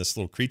mistreating this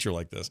little creature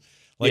like this.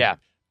 Like,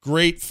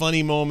 great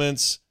funny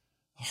moments,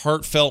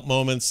 heartfelt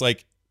moments.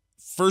 Like,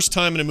 first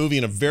time in a movie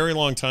in a very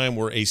long time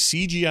where a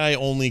CGI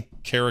only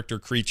character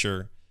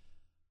creature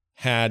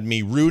had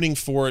me rooting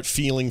for it,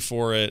 feeling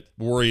for it,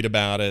 worried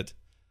about it.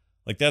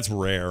 Like, that's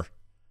rare.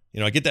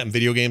 You know, I get that in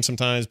video games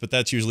sometimes, but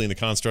that's usually in the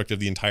construct of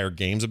the entire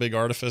game's a big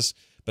artifice.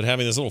 But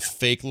having this little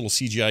fake little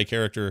CGI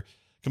character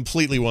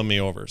completely won me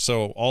over.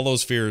 So all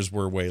those fears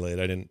were waylaid.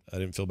 I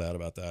didn't feel bad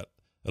about that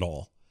at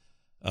all.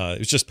 It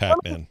was just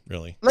Pac-Man,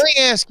 really. Let me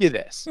ask you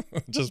this.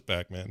 Just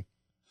Pac-Man.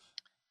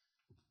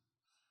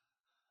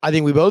 I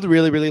think we both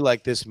really, really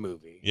like this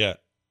movie. Yeah.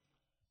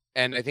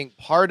 And I think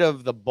part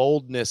of the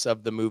boldness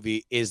of the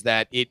movie is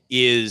that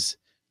this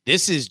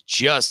is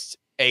just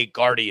a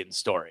Guardian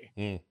story.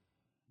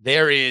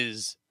 There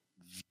is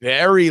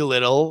very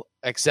little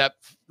except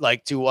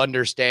like to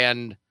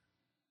understand.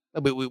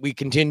 We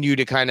continue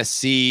to kind of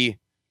see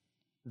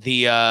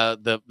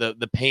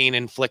the pain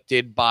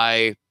inflicted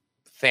by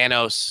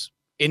Thanos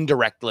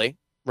indirectly,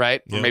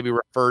 right? Yeah. Or maybe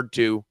referred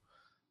to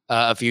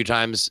a few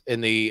times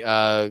in the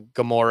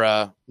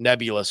Gamora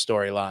Nebula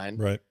storyline,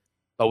 right?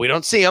 But we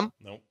don't see him.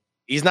 Nope.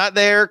 He's not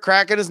there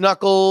cracking his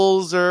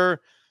knuckles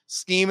or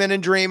scheming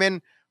and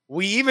dreaming.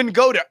 We even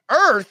go to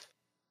Earth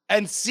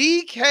and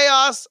see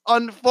chaos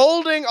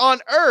unfolding on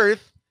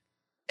Earth,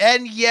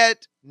 and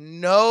yet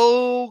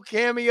no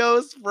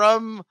cameos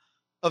from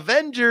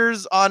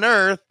Avengers on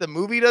Earth. The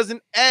movie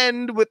doesn't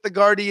end with the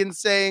Guardians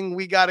saying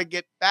we got to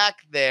get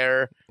back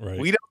there. Right.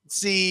 We don't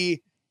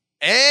see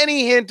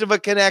any hint of a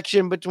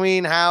connection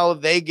between how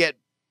they get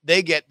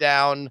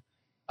down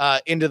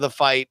into the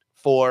fight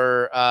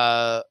for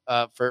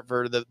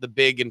the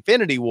big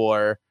Infinity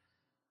War.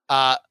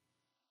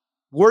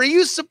 Were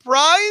you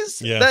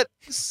surprised that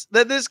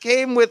this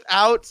came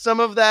without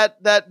some of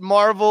that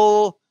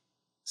Marvel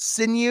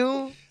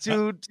sinew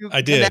to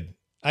I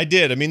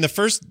did. I mean, the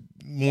first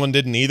one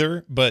didn't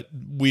either, but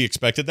we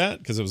expected that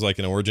because it was like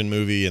an origin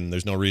movie and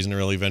there's no reason to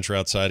really venture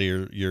outside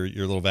of your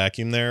little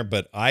vacuum there.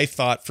 But I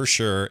thought for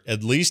sure,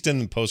 at least in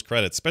the post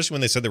credits, especially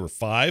when they said there were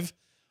 5,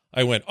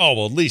 I went, oh,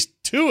 well, at least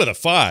 2 of the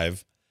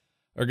 5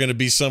 are going to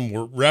be some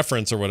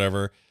reference or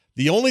whatever.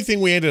 The only thing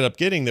we ended up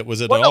getting that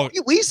was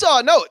we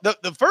saw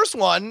the first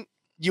one,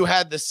 you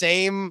had the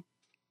same,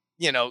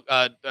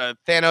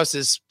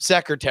 Thanos'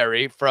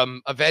 secretary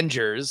from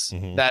Avengers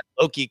that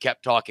Loki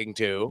kept talking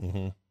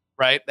to,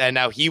 right? And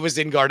now he was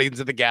in Guardians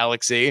of the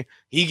Galaxy.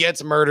 He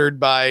gets murdered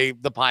by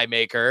the Pie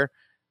Maker.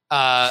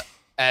 There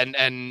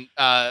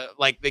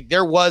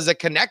was a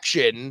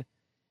connection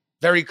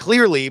very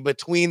clearly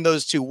between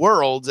those two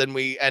worlds.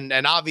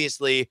 And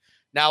obviously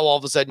now all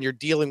of a sudden you're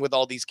dealing with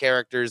all these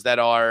characters that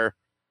are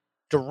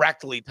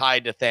directly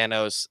tied to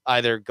Thanos,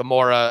 either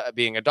Gamora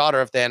being a daughter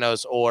of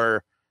Thanos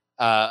or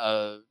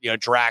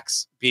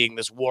Drax being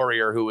this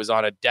warrior who was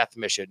on a death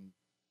mission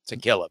to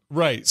kill him.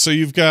 Right. So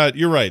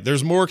you're right.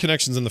 There's more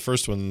connections in the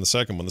first one than the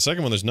second one. The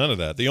second one, there's none of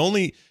that. The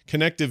only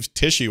connective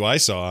tissue I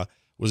saw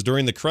was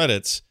during the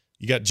credits.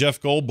 You got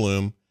Jeff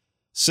Goldblum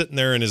sitting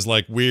there in his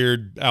like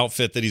weird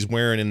outfit that he's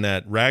wearing in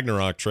that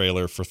Ragnarok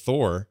trailer for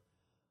Thor.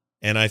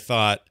 And I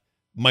thought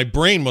my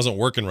brain wasn't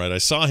working right. I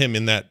saw him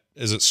in that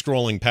as it's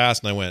scrolling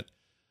past and I went,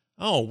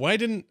 oh, why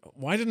didn't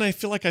I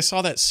feel like I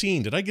saw that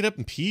scene? Did I get up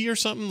and pee or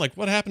something? Like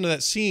what happened to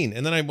that scene?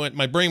 And then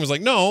my brain was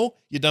like, no,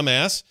 you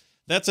dumbass.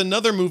 That's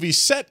another movie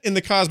set in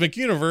the cosmic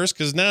universe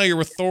because now you're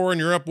with Thor and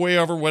you're up way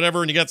over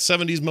whatever and you got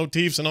 70s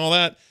motifs and all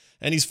that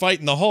and he's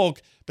fighting the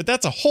Hulk. But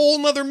that's a whole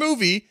nother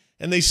movie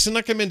and they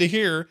snuck him into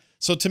here.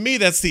 So to me,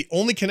 that's the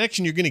only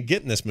connection you're going to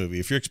get in this movie.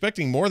 If you're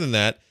expecting more than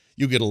that,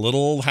 you get a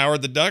little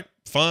Howard the Duck,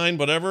 fine,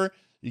 whatever.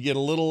 You get a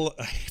little,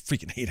 I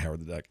freaking hate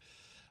Howard the Duck,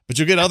 but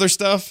you'll get other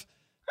stuff.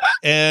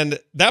 And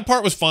that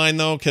part was fine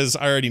though, because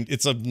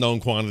it's a known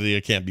quantity. I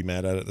can't be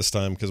mad at it this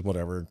time because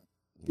whatever,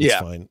 it's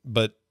fine.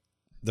 But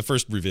the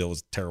first reveal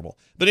was terrible.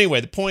 But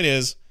anyway, the point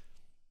is,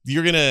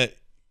 you're gonna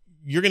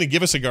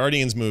give us a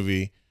Guardians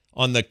movie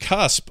on the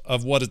cusp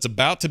of what it's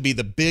about to be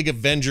the big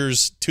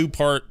Avengers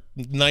 2-part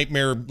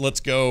nightmare.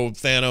 Let's go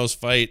Thanos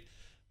fight.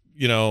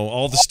 You know,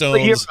 all the stones.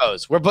 The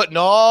heroes. We're putting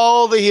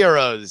all the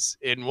heroes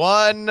in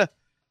one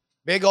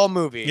big old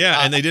movie.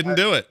 Yeah, and they didn't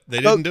do it.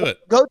 They didn't do it.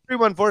 Go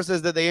 314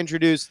 says that they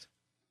introduced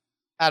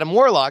Adam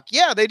Warlock.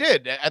 Yeah, they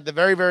did. At the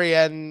very, very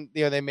end,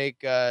 you know, they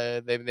make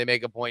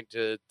a point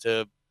to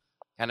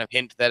kind of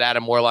hint that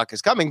Adam Warlock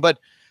is coming, but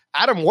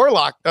Adam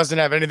Warlock doesn't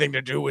have anything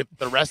to do with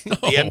the rest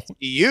of the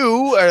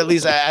MCU, or at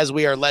least as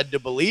we are led to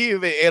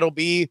believe. It'll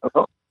be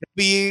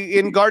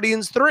in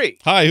Guardians 3.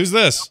 Hi, who's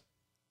this?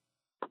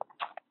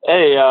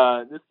 Hey,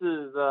 this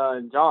is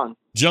John.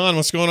 John,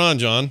 what's going on,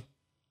 John?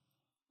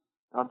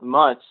 Not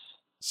much.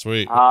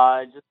 Sweet.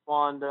 I just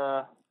wanted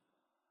to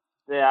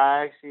say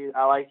I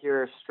like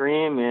your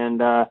stream and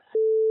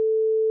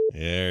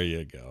there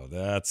you go.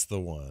 That's the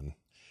one.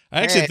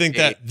 I actually think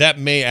that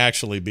may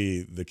actually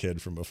be the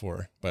kid from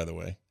before, by the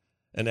way.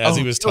 And as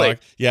he was talking,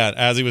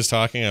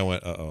 I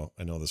went, "Uh-oh,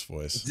 I know this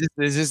voice."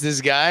 Is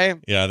this guy?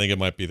 Yeah, I think it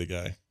might be the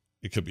guy.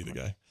 It could be the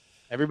guy.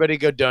 Everybody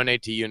go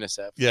donate to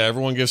UNICEF. Yeah,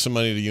 everyone give some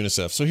money to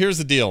UNICEF. So here's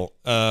the deal.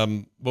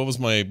 What was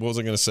I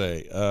going to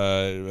say?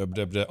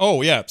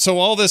 Oh yeah. So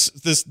all this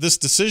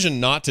decision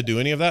not to do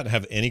any of that and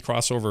have any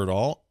crossover at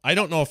all, I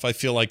don't know if I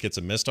feel like it's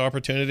a missed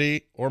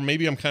opportunity or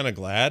maybe I'm kind of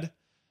glad.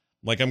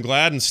 Like I'm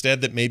glad instead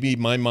that maybe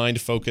my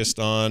mind focused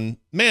on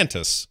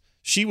Mantis.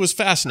 She was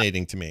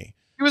fascinating to me.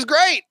 She was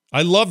great.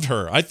 I loved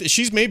her.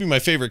 She's maybe my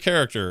favorite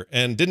character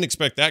and didn't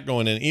expect that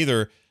going in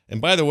either. And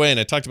by the way, and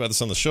I talked about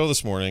this on the show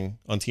this morning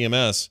on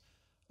TMS,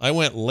 I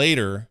went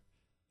later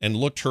and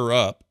looked her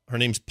up. Her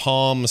name's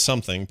Pom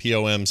something,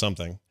 P-O-M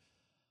something.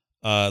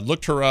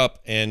 Looked her up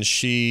and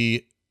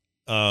she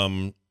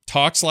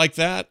talks like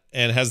that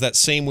and has that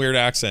same weird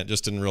accent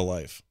just in real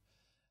life.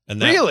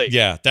 And that, really?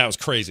 Yeah, that was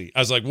crazy. I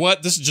was like,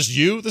 what? This is just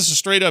you? This is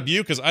straight up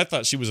you? Because I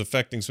thought she was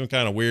affecting some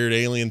kind of weird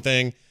alien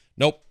thing.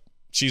 Nope.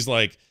 She's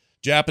like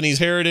Japanese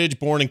heritage,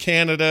 born in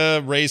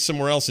Canada, raised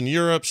somewhere else in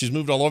Europe. She's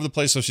moved all over the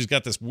place. So she's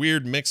got this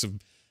weird mix of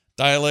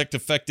dialect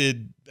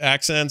affected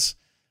accents.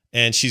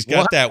 And she's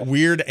got that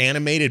weird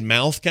animated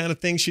mouth kind of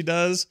thing she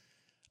does.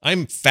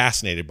 I'm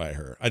fascinated by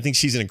her. I think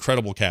she's an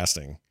incredible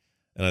casting.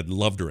 And I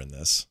loved her in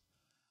this.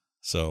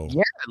 So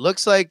yeah, it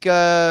looks like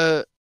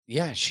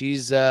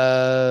she's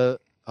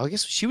I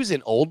guess she was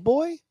in Old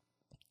Boy.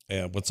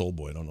 Yeah, what's Old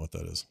Boy? I don't know what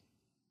that is.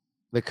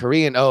 The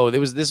Korean. Oh,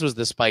 this was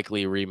the Spike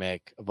Lee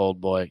remake of Old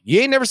Boy.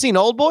 You ain't never seen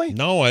Old Boy?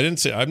 No, I didn't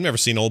see. I've never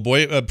seen Old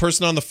Boy. A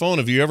person on the phone,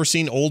 have you ever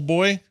seen Old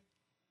Boy?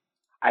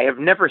 I have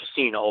never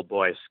seen Old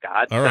Boy,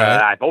 Scott. All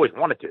right. I've always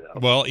wanted to, though.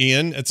 Well,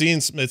 Ian, it's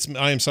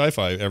I Am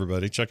Sci-Fi.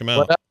 Everybody, check him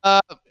out. What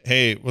up?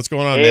 Hey, what's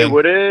going on, man? Hey,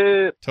 what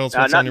up? Tell us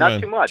what's on your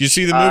mind. Not too much. Did you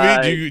see the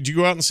movie? Did you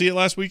go out and see it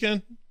last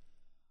weekend?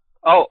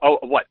 Oh,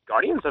 what?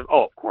 Guardians of?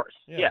 Oh, of course.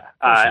 Yeah.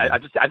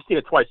 I've seen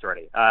it twice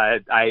already.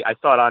 I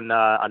saw it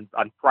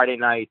on Friday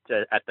night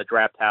at the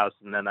Draft House,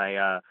 and then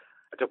I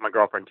took my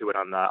girlfriend to it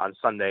on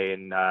Sunday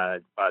and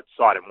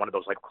saw it in one of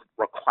those like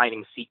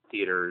reclining seat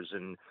theaters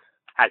and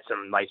had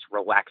some nice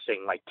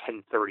relaxing like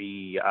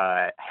 10:30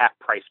 half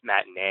price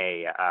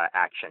matinee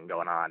action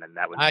going on, and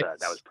that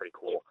was pretty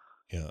cool.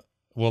 Yeah.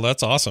 Well,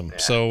 that's awesome. Yeah.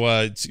 So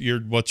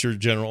what's your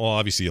general? Well,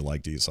 obviously you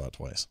liked it. You saw it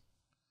twice.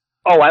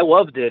 Oh, I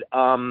loved it.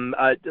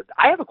 I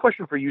have a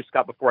question for you,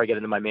 Scott, before I get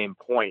into my main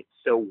point.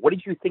 So what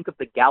did you think of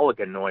the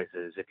Galaga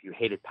noises if you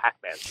hated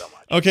Pac-Man so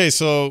much? Okay,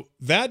 so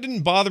that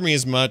didn't bother me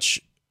as much,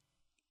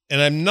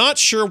 and I'm not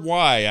sure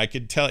why. I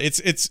could tell.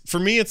 It's for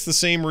me, it's the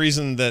same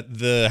reason that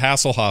the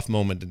Hasselhoff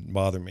moment didn't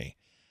bother me.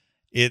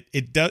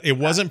 It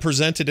wasn't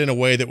presented in a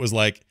way that was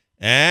like,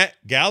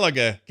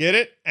 Galaga, get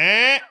it?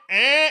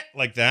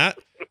 Like that.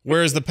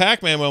 Whereas the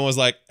Pac-Man one was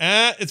like,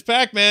 it's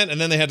Pac-Man.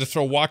 And then they had to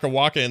throw Waka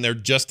Waka in there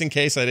just in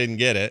case I didn't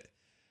get it.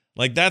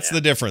 Like, that's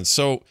the difference.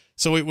 So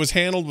it was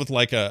handled with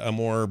like a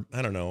more,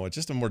 I don't know,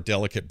 just a more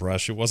delicate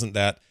brush. It wasn't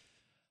that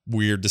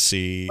weird to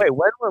see. Wait,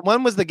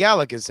 when was the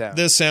Galaga sound?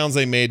 The sounds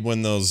they made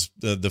when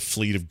the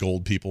fleet of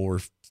gold people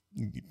were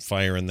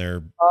fire in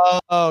their.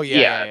 Oh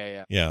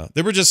yeah. Yeah,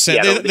 they were just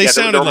they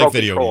sounded like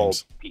video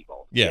games.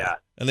 People. Yeah.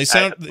 And they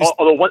sound.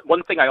 Although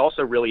one thing I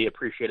also really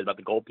appreciated about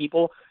the Gold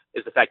People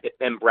is the fact that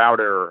Ben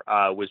Browder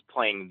was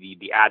playing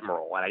the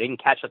Admiral, and I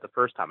didn't catch that the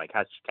first time. I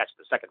catch it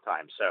the second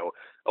time, so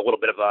a little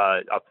bit of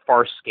a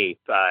Farscape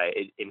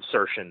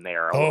insertion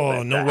there.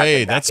 Oh, no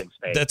way! That's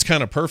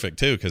kind of perfect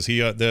too, because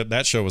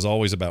that show was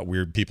always about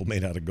weird people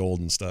made out of gold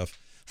and stuff.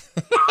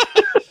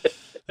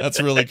 That's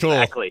really cool.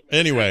 Exactly.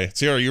 Anyway,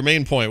 Sierra, your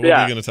main point. What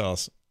are you going to tell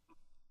us?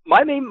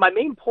 My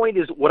main point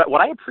is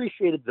what I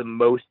appreciated the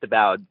most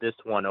about this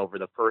one over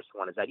the first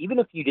one is that even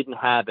if you didn't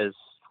have as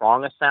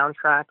strong a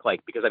soundtrack,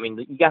 like, because I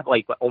mean you got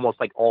like almost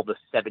like all the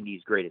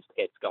 70s greatest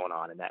hits going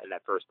on in that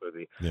first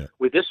movie. Yeah.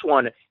 With this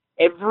one,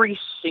 every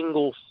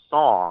single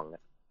song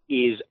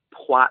is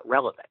plot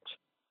relevant.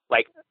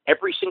 Like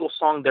every single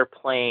song they're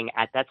playing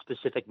at that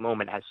specific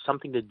moment has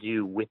something to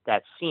do with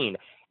that scene.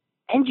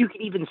 And you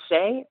could even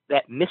say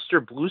that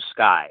Mr. Blue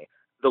Sky,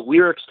 the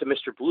lyrics to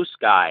Mr. Blue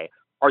Sky,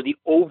 are the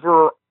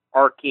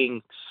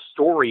overarching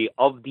story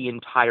of the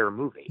entire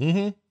movie.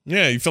 Mm-hmm.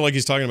 Yeah, you feel like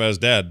he's talking about his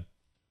dad.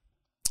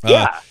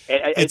 Yeah,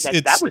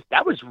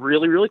 that was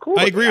really, really cool.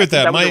 I agree with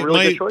that.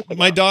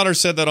 My daughter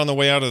said that on the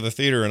way out of the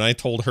theater, and I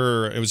told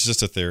her it was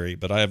just a theory,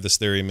 but I have this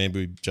theory.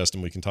 Maybe,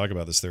 Justin, we can talk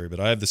about this theory, but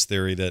I have this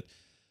theory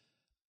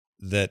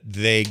that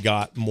they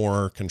got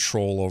more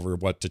control over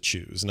what to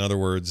choose. In other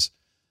words,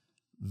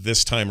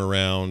 this time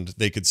around,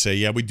 they could say,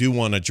 yeah, we do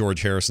want a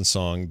George Harrison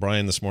song.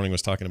 Brian this morning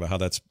was talking about how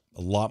that's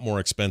a lot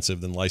more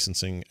expensive than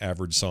licensing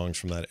average songs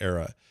from that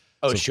era.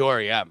 Oh, sure,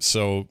 yeah.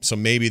 So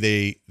maybe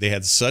they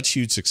had such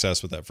huge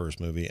success with that first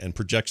movie, and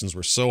projections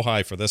were so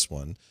high for this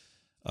one,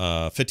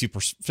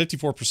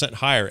 54%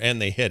 higher, and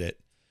they hit it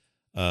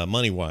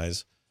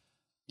money-wise.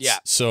 Yeah.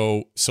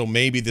 So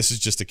maybe this is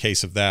just a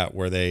case of that,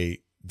 where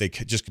they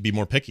could be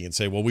more picky and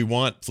say, well, we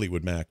want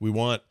Fleetwood Mac, we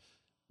want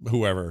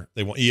whoever,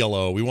 they want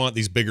ELO, we want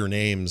these bigger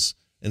names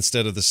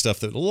instead of the stuff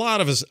that a lot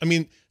of us, I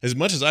mean, as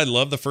much as I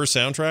love the first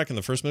soundtrack in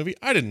the first movie,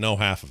 I didn't know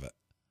half of it.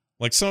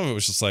 Like some of it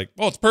was just like,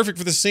 well, it's perfect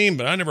for this scene,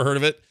 but I never heard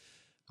of it.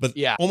 But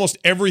yeah, almost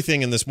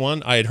everything in this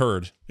one I had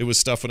heard. It was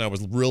stuff when I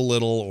was real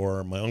little,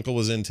 or my uncle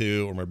was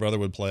into, or my brother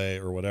would play,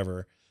 or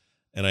whatever.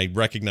 And I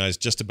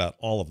recognized just about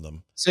all of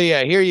them. So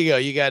yeah, here you go.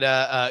 You got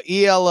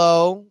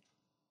ELO,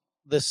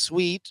 The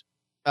Sweet,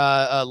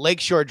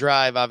 Lakeshore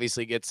Drive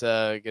obviously gets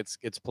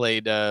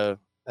played.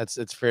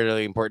 It's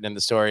fairly important in the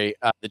story.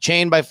 The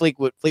Chain by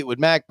Fleetwood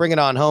Mac, Bring It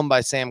On Home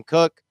by Sam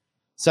Cooke,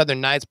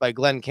 Southern Nights by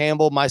Glenn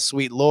Campbell, My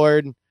Sweet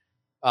Lord,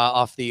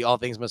 off the All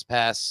Things Must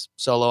Pass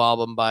solo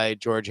album by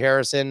George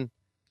Harrison.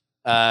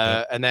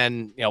 And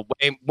then,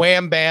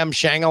 Wham Bam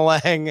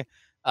Shang-a-Lang,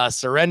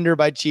 Surrender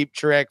by Cheap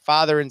Trick,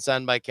 Father and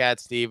Son by Cat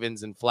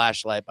Stevens, and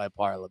Flashlight by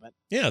Parliament.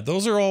 Yeah,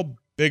 those are all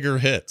bigger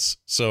hits.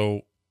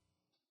 So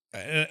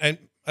I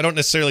don't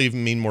necessarily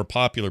even mean more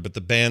popular, but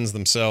the bands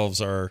themselves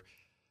are,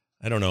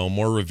 I don't know,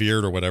 more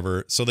revered or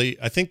whatever. So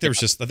I think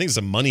it's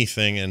a money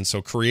thing. And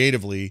so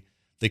creatively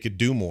they could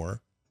do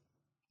more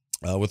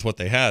with what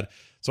they had.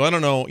 So I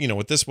don't know,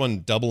 with this one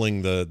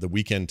doubling the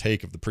weekend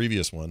take of the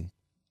previous one,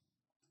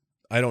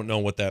 I don't know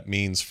what that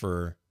means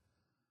for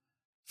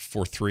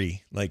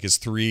 3. Like, is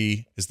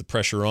the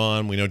pressure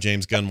on? We know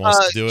James Gunn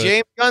wants to do it.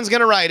 James Gunn's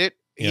going to write it.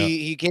 Yeah.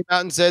 He came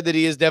out and said that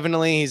he's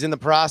in the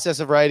process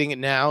of writing it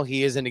now.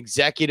 He is an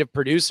executive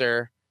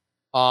producer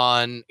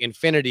on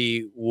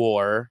Infinity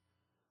War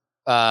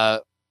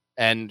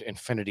and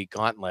Infinity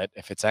Gauntlet,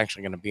 if it's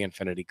actually going to be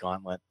Infinity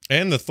Gauntlet.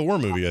 And the Thor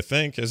movie, I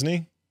think, isn't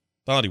he?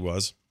 Thought he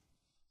was.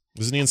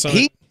 Wasn't he in some?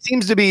 He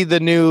seems to be the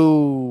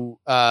new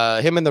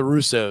him and the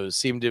Russos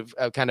seem to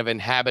have kind of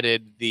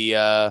inhabited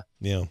the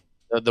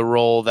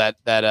role that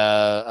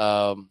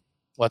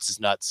what's his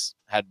nuts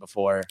had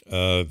before.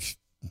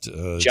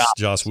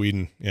 Joss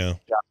Whedon. Yeah.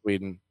 Joss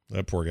Whedon.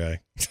 That poor guy.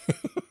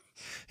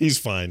 He's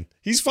fine.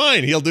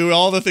 He'll do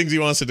all the things he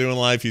wants to do in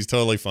life. He's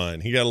totally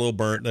fine. He got a little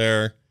burnt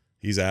there.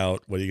 He's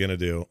out. What are you going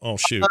to do? Oh,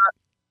 shoot.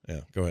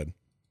 Yeah, go ahead.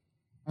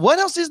 What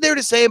else is there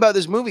to say about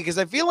this movie? Because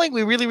I feel like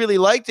we really, really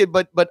liked it,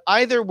 but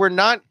either we're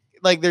not,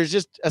 like, there's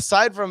just,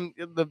 aside from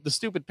the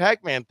stupid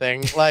Pac-Man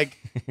thing, like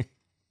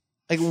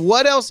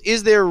what else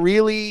is there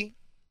really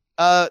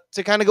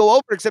to kind of go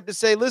over except to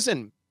say,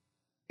 listen,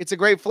 it's a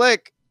great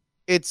flick.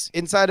 It's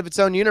inside of its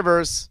own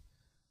universe.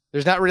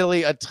 There's not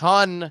really a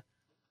ton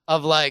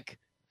of nerd,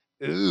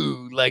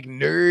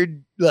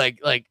 like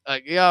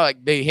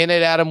they hinted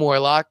at Adam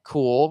Warlock.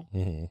 Cool.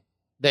 Mm-hmm.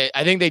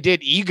 I think they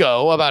did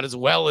Ego about as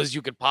well as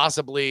you could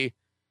possibly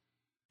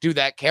do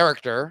that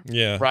character.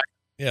 Yeah. Right.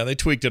 Yeah. They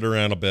tweaked it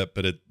around a bit,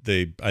 but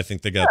I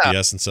think they got the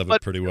essence of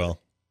it pretty well.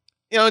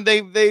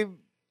 They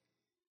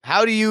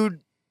how do you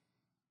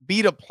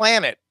beat a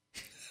planet?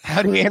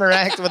 How do you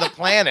interact with a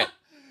planet?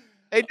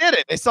 They did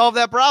it. They solved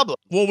that problem.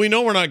 Well, we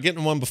know we're not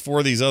getting one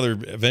before these other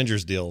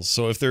Avengers deals.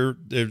 So if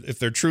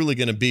they're truly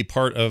going to be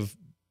part of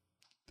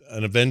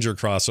an Avenger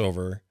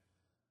crossover,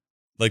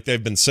 like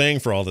they've been saying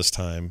for all this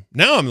time,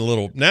 now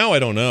I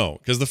don't know,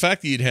 because the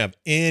fact that you'd have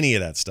any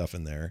of that stuff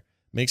in there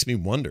makes me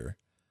wonder.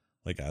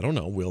 Like, I don't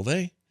know, will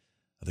they?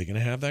 Are they going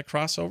to have that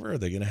crossover? Are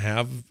they going to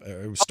have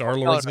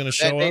Star-Lord's going to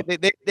show up?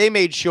 They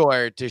made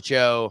sure to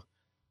show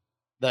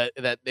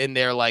that in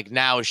their like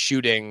now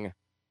shooting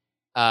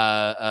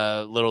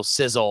little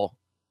sizzle.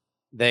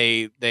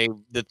 The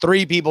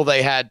 3 people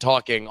they had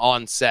talking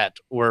on set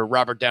were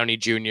Robert Downey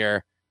Jr.,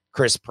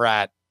 Chris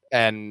Pratt,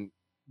 and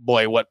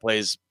boy, what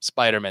plays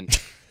Spider-Man?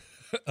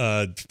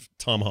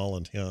 Tom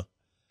Holland. Yeah.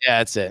 Yeah,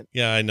 that's it.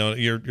 Yeah, I know.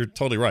 You're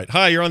totally right.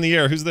 Hi, you're on the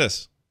air. Who's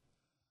this?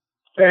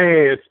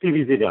 Hey, it's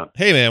Stevie Zidane.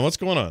 Hey, man, what's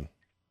going on?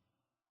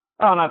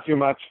 Oh, not too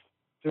much.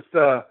 Just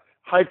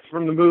hyped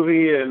from the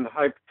movie and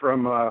hyped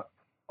from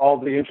all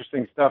the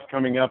interesting stuff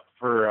coming up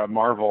for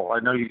Marvel. I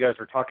know you guys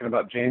were talking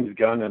about James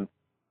Gunn, and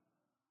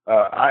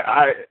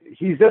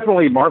he's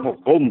definitely Marvel's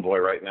golden boy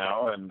right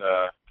now, and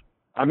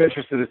I'm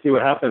interested to see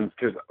what happens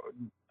because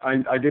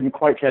I didn't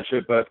quite catch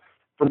it, but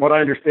from what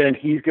I understand,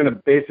 he's going to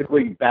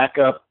basically back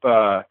up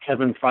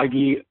Kevin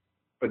Feige,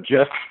 but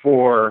just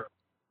for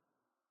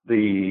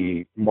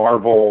the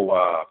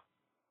Marvel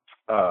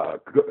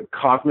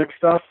cosmic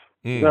stuff.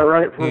 Is that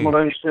right? From what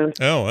I understand?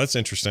 Oh, that's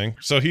interesting.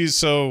 So he's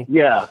going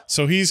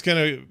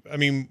to, I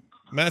mean,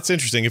 Matt's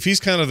interesting. If he's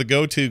kind of the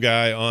go-to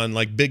guy on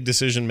like big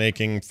decision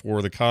making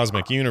for the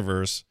cosmic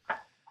universe,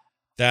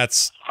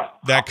 that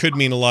could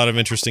mean a lot of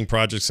interesting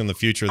projects in the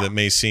future that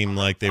may seem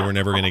like they were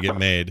never going to get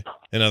made.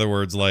 In other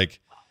words, like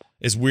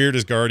as weird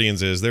as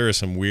Guardians is, there is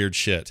some weird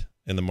shit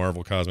in the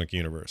Marvel cosmic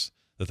universe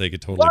that they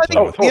could totally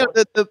play with. You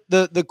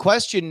know, the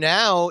question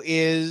now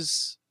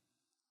is,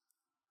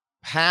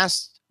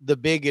 past the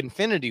big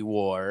Infinity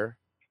War,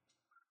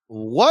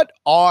 what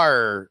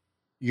are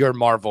your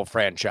Marvel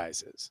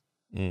franchises?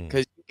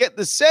 Because you get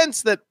the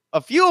sense that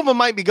a few of them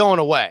might be going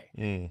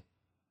away.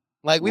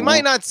 Like we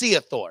might not see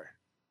a Thor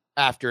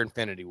after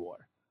Infinity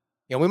War.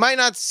 You know, we might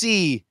not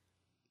see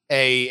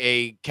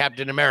a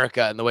Captain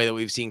America in the way that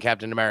we've seen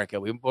Captain America.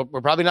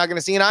 We're probably not going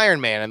to see an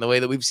Iron Man in the way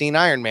that we've seen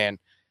Iron Man.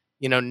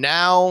 You know,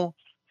 now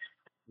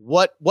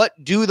what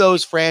do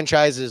those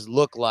franchises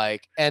look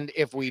like? And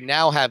if we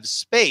now have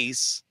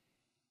space,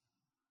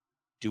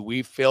 do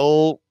we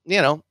feel,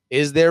 you know,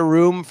 is there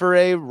room for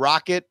a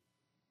Rocket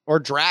or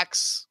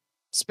Drax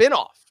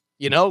spinoff?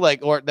 You know, like,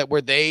 or that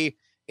where they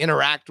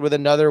interact with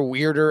another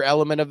weirder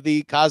element of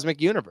the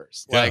cosmic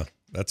universe? Yeah, like,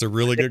 that's a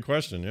really good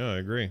question. Yeah, I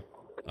agree.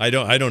 I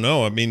don't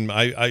know. I mean,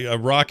 a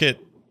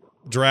Rocket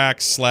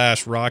Drax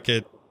 /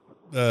 Rocket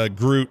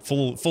Groot,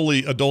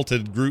 fully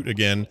adulted Groot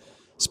again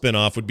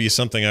spinoff would be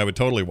something I would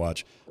totally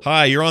watch.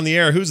 Hi, you're on the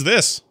air. Who's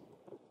this?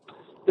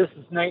 This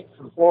is Nate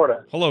from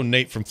Florida. Hello,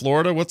 Nate from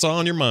Florida. What's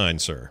on your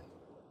mind, sir?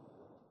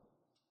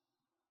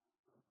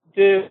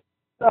 Did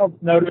you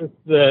notice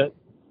that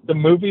the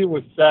movie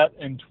was set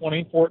in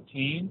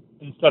 2014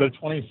 instead of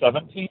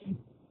 2017?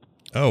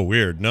 Oh,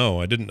 weird.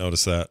 No, I didn't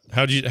notice that.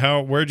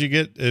 Where'd you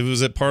get it?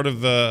 Was it part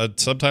of a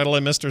subtitle I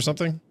missed or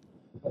something?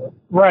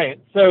 Right.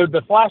 So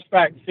the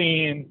flashback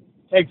scene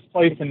takes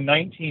place in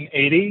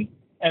 1980,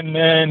 and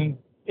then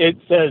it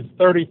says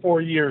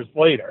 34 years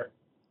later.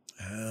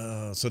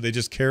 Oh, so they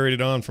just carried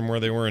it on from where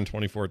they were in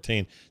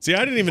 2014. See, I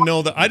didn't even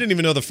know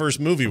the first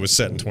movie was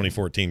set in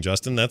 2014,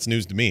 Justin. That's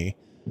news to me.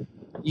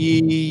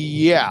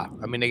 Yeah.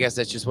 I mean, I guess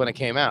that's just when it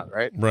came out,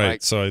 right? Right.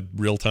 Like, so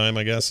real time,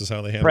 I guess, is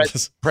how they handle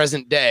this.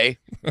 Present day.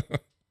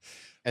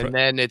 And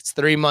then it's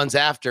 3 months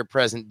after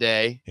present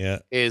day. Yeah.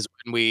 Is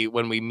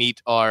when we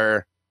meet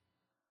our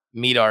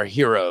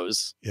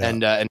heroes,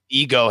 and an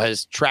Ego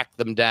has tracked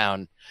them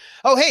down.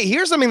 Oh, hey,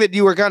 here's something that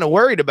you were kind of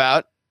worried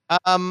about.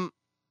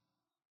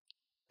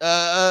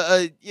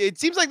 It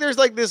seems like there's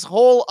like this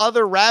whole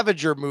other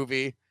Ravager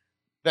movie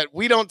that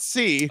we don't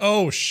see.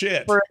 Oh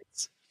shit!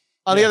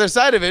 On the other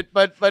side of it,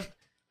 but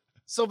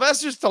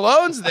Sylvester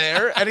Stallone's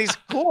there and he's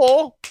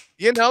cool.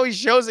 You know,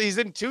 he's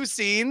in 2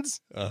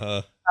 scenes.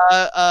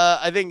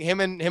 I think him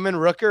and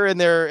Rooker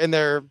in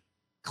their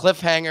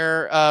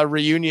cliffhanger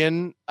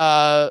reunion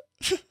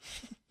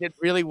did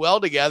really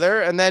well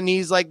together. And then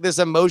he's like this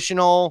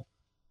emotional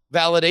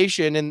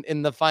validation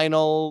in the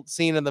final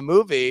scene of the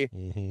movie.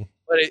 Mm-hmm.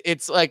 But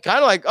it's like kind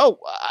of like, oh,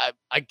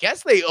 I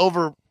guess they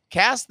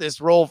overcast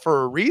this role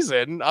for a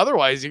reason.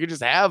 Otherwise, you could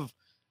just have,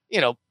 you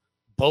know,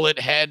 Bullet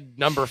Head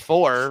number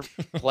 4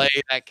 play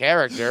that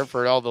character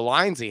for all the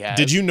lines he had.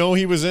 Did you know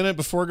he was in it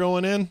before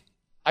going in?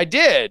 I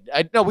did.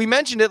 No, we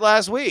mentioned it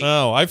last week.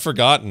 Oh, I've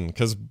forgotten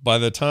because by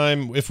the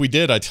time, if we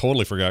did, I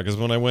totally forgot because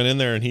when I went in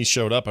there and he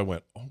showed up, I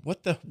went, oh,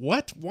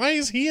 what? Why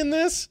is he in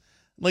this?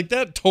 Like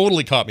that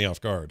totally caught me off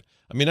guard.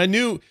 I mean, I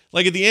knew,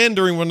 like at the end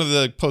during one of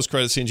the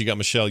post-credit scenes, you got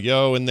Michelle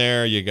Yeoh in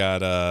there. You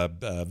got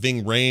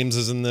Ving Rhames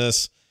is in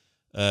this.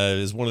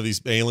 Is one of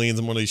these aliens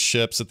in one of these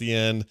ships at the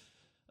end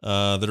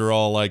that are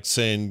all like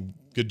saying,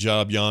 good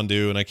job,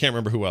 Yondu. And I can't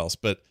remember who else,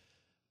 but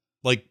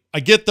like I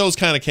get those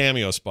kind of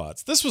cameo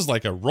spots. This was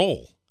like a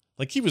role.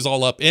 Like he was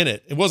all up in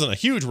it. It wasn't a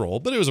huge role,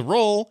 but it was a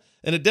role.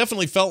 And it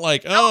definitely felt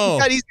like,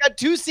 he's got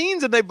 2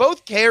 scenes and they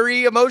both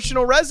carry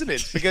emotional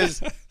resonance because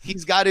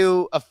he's got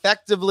to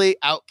effectively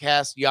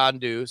outcast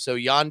Yondu. So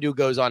Yondu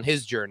goes on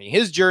his journey.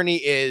 His journey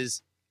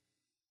is,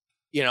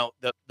 you know,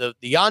 the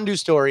Yondu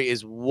story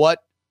is what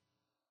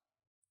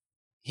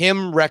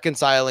him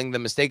reconciling the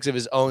mistakes of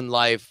his own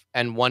life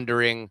and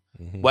wondering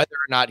whether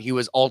or not he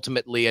was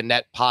ultimately a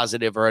net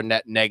positive or a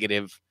net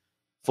negative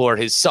for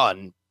his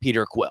son,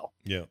 Peter Quill.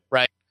 Yeah.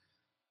 Right.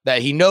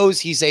 That he knows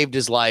he saved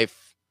his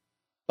life,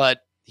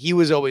 but he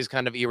was always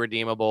kind of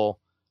irredeemable.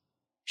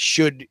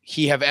 Should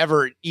he have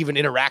ever even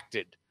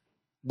interacted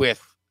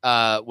with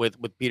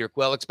Peter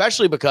Quill,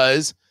 especially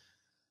because,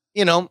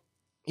 you know,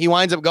 he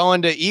winds up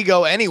going to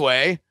Ego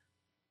anyway.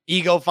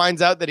 Ego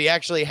finds out that he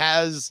actually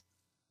has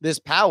this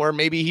power.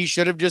 Maybe he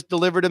should have just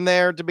delivered him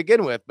there to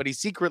begin with, but he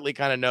secretly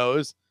kind of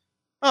knows,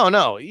 oh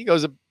no,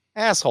 Ego's an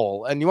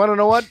asshole. And you want to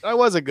know what? I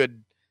was a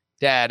good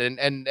dad,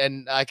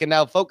 and I can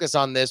now focus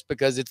on this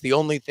because it's the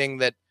only thing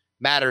that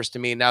matters to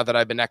me now that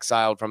I've been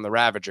exiled from the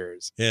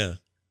Ravagers. Yeah.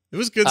 It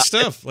was good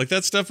stuff. Like,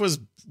 that stuff was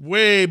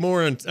way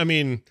more. I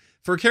mean,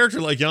 for a character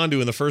like Yondu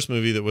in the first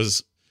movie that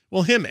was,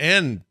 well, him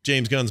and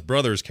James Gunn's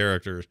brother's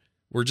character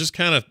were just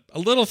kind of a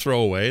little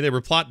throwaway. They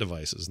were plot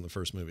devices in the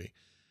first movie.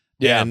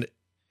 Yeah.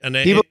 And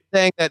people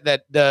saying that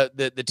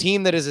the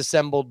team that is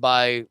assembled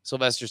by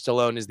Sylvester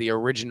Stallone is the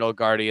original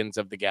Guardians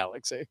of the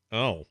Galaxy.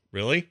 Oh,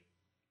 really?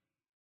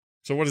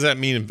 So what does that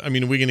mean? I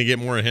mean, are we going to get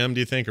more of him, do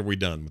you think? Or are we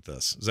done with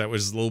this? Is that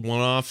was a little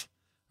one-off?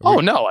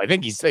 No, I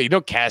think you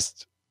don't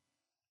cast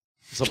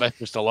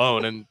Sylvester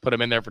Stallone and put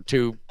him in there for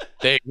two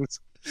things.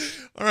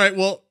 All right.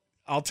 Well,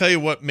 I'll tell you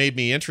what made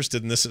me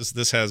interested in this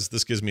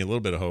this gives me a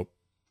little bit of hope.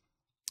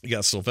 You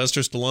got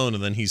Sylvester Stallone,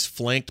 and then he's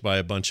flanked by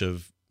a bunch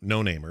of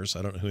no-namers.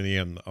 I don't know who any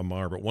of them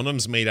are, but one of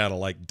them's made out of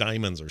like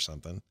diamonds or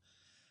something.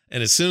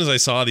 And as soon as I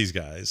saw these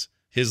guys,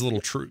 his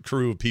little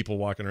crew of people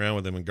walking around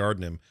with him and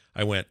guarding him,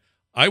 I went,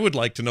 I would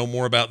like to know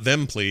more about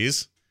them,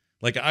 please.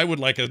 Like, I would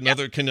like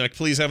another, can I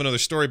please have another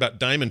story about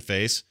Diamond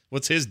Face?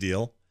 What's his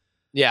deal?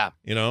 Yeah.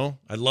 You know,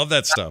 I love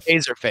that stuff.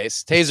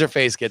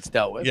 Taserface gets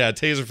dealt with. Yeah,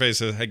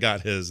 Taserface had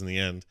got his in the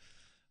end.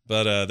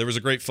 But there was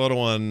a great photo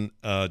on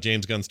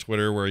James Gunn's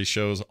Twitter where he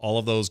shows all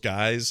of those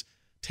guys,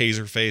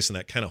 Taserface and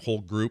that kind of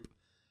whole group,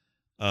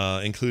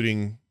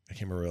 including, I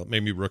can't remember,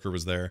 maybe Rooker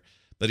was there.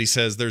 But he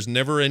says, there's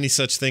never any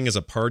such thing as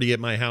a party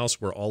at my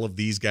house where all of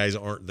these guys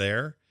aren't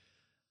there.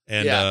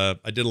 And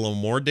I did a little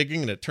more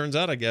digging, and it turns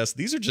out, I guess,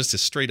 these are just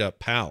his straight up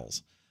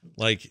pals.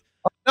 Like,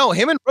 no,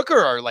 him and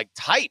Rooker are like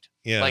tight.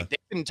 Yeah. Like, they've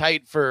been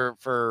tight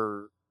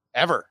for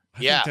ever. I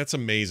think that's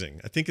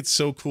amazing. I think it's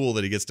so cool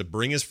that he gets to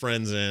bring his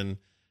friends in.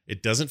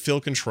 It doesn't feel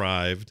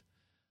contrived.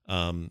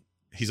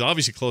 He's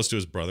obviously close to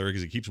his brother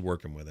because he keeps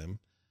working with him.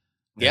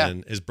 Yeah.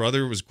 And his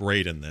brother was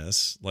great in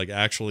this, like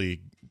actually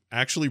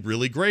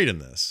really great in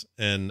this.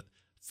 And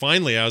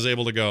finally I was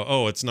able to go,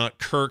 oh, it's not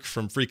Kirk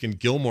from freaking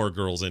Gilmore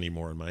Girls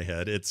anymore in my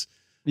head. It's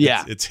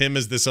him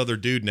as this other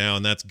dude now,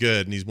 and that's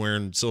good. And he's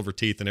wearing silver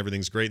teeth and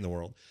everything's great in the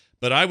world.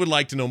 But I would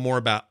like to know more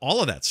about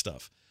all of that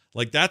stuff.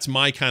 Like, that's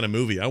my kind of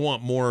movie. I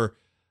want more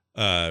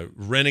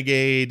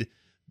renegade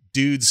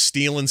dudes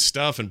stealing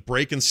stuff and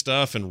breaking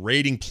stuff and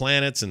raiding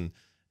planets, and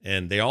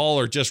they all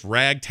are just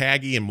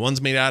ragtaggy, and one's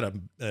made out of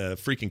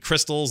freaking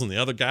crystals and the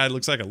other guy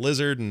looks like a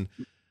lizard, and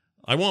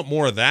I want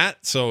more of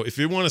that. So if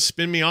you want to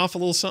spin me off a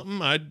little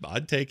something,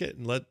 I'd take it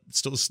and let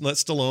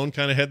Stallone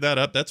kind of head that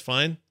up. That's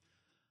fine.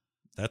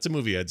 That's a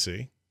movie I'd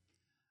see.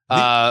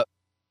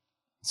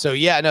 So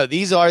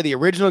these are the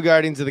original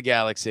Guardians of the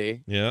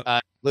Galaxy. Yeah.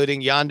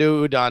 Including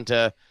Yondu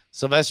Udonta.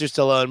 Sylvester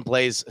Stallone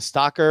plays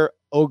Stalker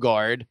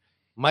Ogard.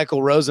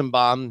 Michael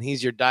Rosenbaum,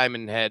 he's your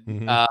Diamond Head.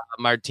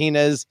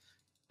 Martinez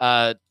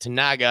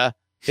Tanaga.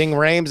 Ving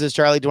Rhames as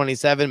Charlie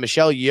 27.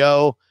 Michelle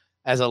Yeoh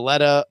as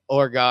Aletta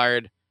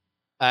Ogard.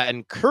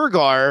 And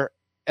Kurgar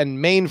and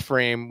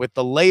Mainframe, with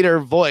the later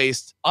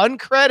voiced,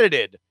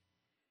 uncredited,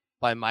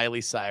 by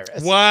Miley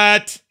Cyrus.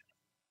 What?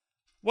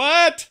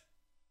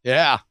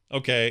 Yeah.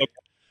 Okay.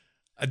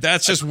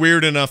 That's just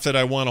weird enough that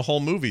I want a whole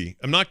movie.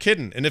 I'm not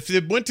kidding. And if they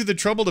went to the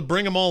trouble to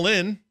bring them all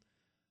in,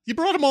 you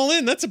brought them all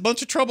in. That's a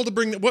bunch of trouble to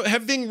bring.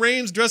 Have Ving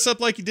Rhames dress up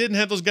like he did and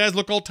have those guys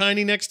look all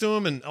tiny next to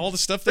him and all the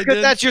stuff they did?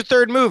 Because that's your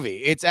third movie.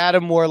 It's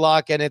Adam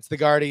Warlock and it's the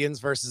Guardians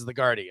versus the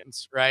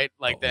Guardians, right?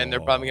 Like, then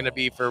they're probably going to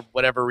be, for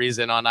whatever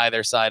reason, on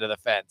either side of the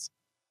fence.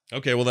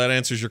 Okay, well, that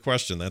answers your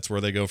question. That's where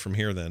they go from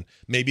here then.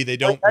 Maybe they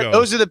don't go.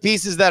 Those are the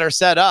pieces that are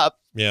set up.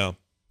 Yeah.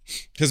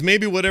 Because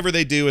maybe whatever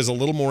they do is a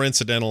little more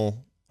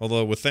incidental.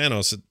 Although with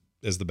Thanos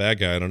as the bad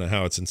guy, I don't know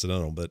how it's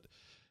incidental, but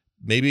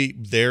maybe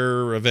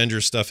their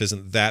Avengers stuff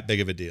isn't that big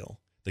of a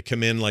deal. They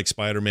come in like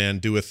Spider-Man,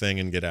 do a thing,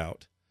 and get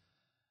out.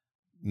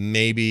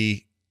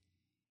 Maybe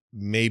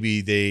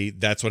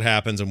that's what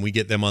happens, and we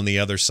get them on the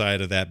other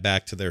side of that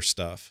back to their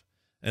stuff.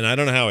 And I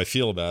don't know how I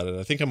feel about it.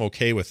 I think I'm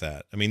okay with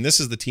that. I mean, this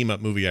is the team-up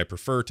movie I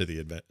prefer to the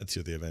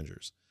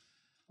Avengers.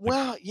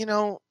 Well,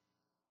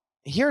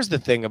 here's the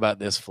thing about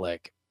this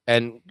flick,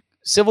 and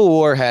Civil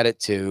War had it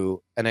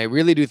too, and I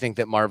really do think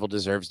that Marvel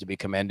deserves to be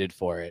commended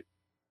for it,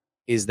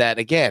 is that,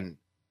 again,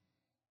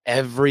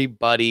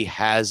 everybody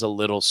has a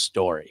little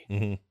story.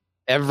 Mm-hmm.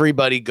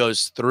 Everybody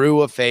goes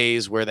through a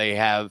phase where they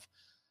have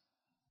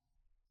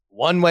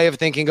one way of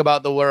thinking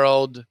about the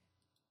world.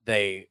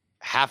 They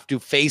have to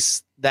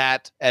face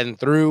that, and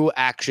through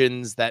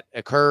actions that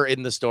occur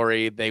in the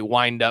story, they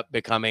wind up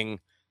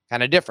becoming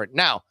kind of different.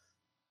 Now,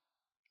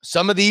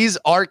 some of these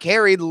are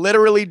carried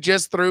literally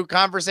just through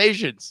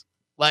conversations,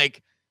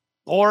 like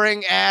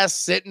boring ass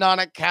sitting on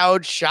a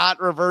couch, shot,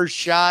 reverse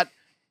shot,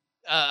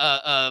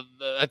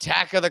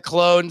 Attack of the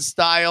Clones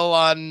style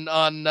on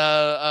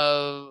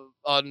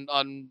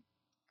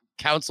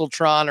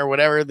Counciltron or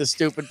whatever the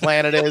stupid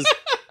planet is.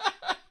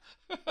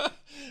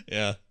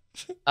 Yeah.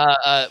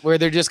 Where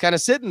they're just kind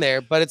of sitting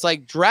there, but it's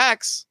like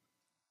Drax.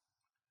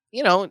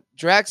 You know,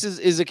 Drax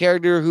is a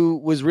character who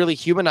was really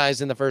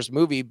humanized in the first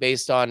movie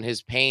based on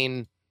his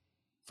pain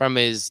from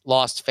his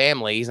lost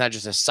family. He's not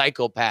just a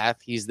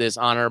psychopath. He's this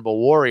honorable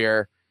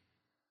warrior.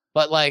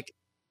 But like,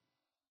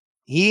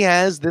 he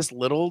has this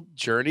little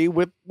journey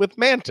with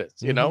Mantis,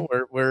 you know,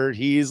 where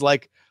he's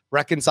like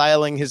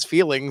reconciling his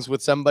feelings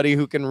with somebody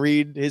who can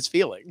read his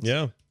feelings.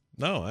 Yeah.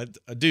 No,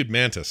 dude,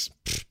 Mantis.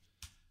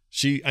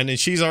 She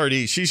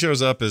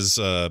shows up as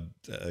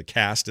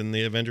cast in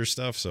the Avengers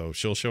stuff, so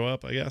she'll show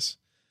up, I guess.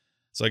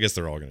 So I guess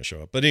they're all going to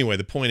show up. But anyway,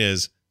 the point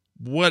is,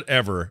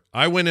 whatever.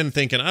 I went in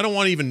thinking, I don't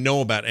want to even know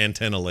about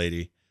Antenna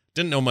Lady.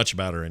 Didn't know much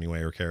about her anyway,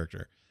 her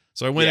character.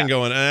 So I went in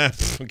going,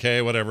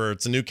 okay, whatever.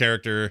 It's a new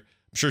character.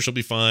 I'm sure she'll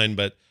be fine.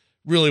 But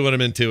really what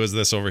I'm into is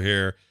this over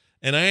here.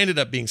 And I ended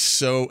up being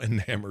so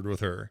enamored with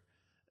her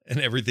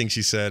and everything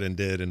she said and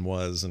did and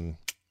was. And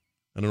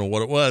I don't know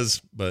what it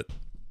was, but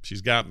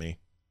she's got me.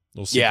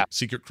 Little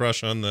secret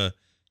crush on the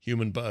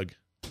human bug.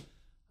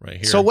 Right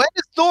here. So when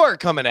is Thor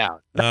coming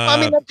out? I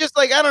mean, I'm just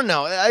like, I don't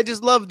know. I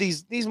just love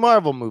these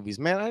Marvel movies,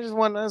 man. I just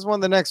want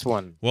the next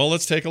one. Well,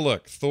 let's take a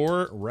look.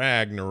 Thor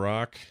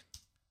Ragnarok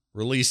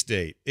release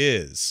date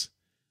is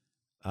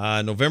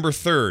November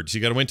 3rd. So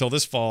you got to wait until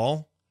this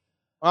fall.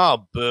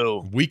 Oh,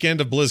 boo.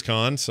 Weekend of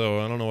BlizzCon. So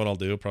I don't know what I'll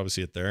do. I'll probably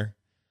see it there.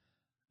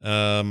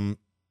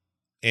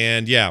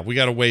 And yeah, we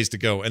got a ways to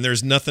go. And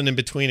there's nothing in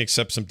between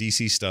except some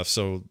DC stuff.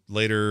 So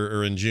later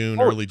or in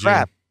June, early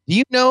June. Do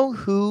you know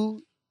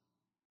who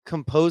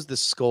composed the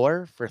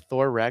score for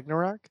Thor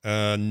Ragnarok?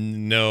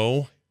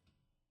 No.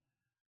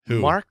 Who?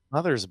 Mark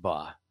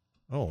Mothersbaugh.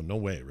 Oh, no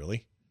way,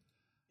 really?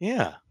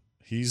 Yeah.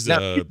 He's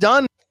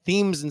done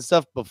themes and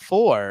stuff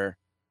before,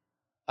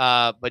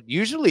 but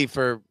usually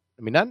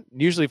not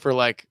usually for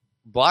like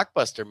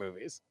blockbuster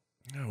movies.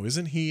 No,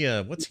 isn't he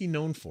what's he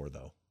known for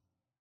though?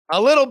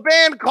 A little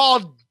band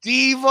called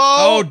Devo.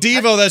 Oh,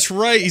 Devo, that's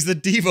right. He's the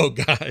Devo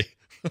guy.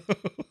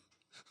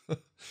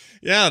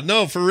 Yeah,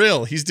 no, for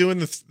real. He's doing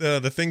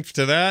the thing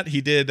to that.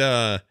 He did.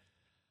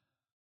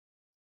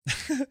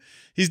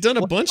 He's done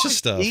a bunch of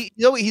stuff.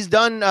 He's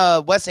done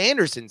Wes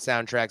Anderson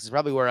soundtracks. Is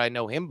probably where I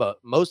know him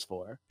most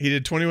for. He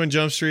did 21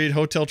 Jump Street,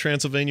 Hotel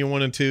Transylvania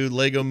 1 and 2,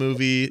 Lego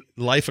Movie,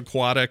 Life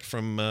Aquatic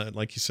from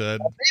like you said.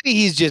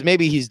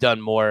 Maybe he's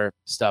done more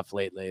stuff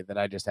lately that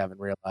I just haven't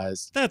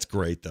realized. That's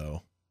great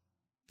though.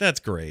 That's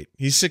great.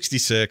 He's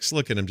 66.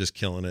 Look at him just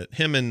killing it.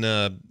 Him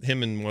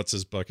and what's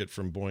his bucket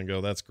from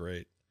Boingo. That's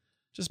great.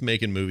 Just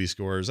making movie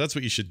scores. That's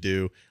what you should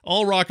do.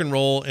 All rock and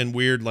roll and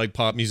weird like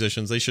pop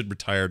musicians, they should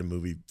retire to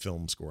movie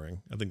film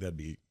scoring. I think that'd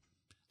be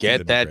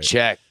get that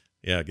check.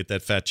 Yeah, get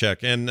that fat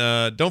check. And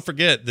don't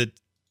forget that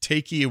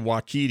Taika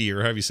Waititi,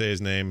 or however you say his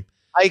name.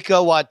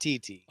 Taika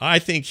Waititi. I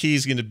think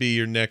he's going to be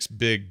your next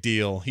big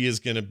deal. He is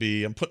going to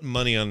be, I'm putting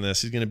money on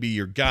this. He's going to be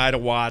your guy to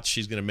watch.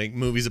 He's going to make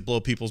movies that blow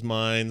people's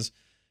minds.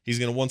 He's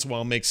going to once in a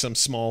while make some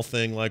small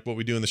thing like what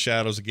we do in the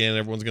shadows again.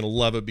 Everyone's going to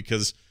love it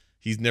because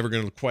he's never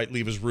going to quite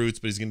leave his roots,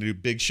 but he's going to do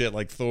big shit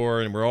like Thor,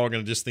 and we're all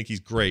going to just think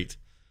he's great.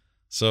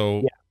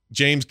 So,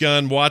 James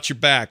Gunn, watch your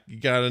back. You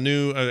got a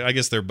new, I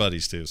guess they're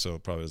buddies too, so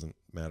it probably doesn't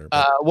matter.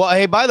 Well,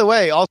 hey, by the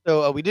way,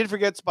 also we did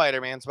forget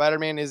Spider-Man.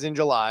 Spider-Man is in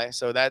July,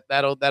 so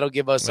that'll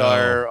give us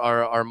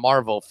our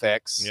Marvel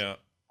fix. Yeah.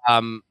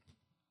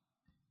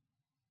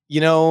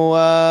 You know,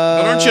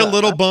 but aren't you a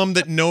little bummed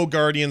that no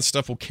Guardian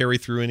stuff will carry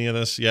through any of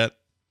this yet?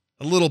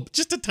 A little,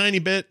 just a tiny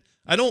bit.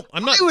 I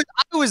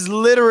was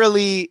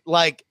literally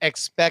like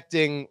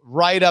expecting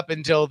right up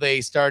until they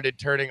started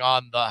turning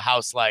on the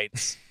house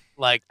lights,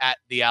 like at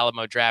the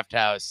Alamo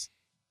Drafthouse,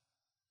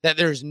 that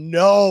there's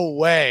no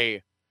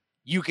way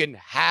you can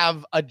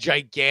have a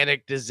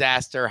gigantic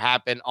disaster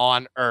happen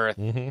on Earth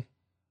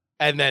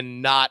and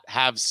then not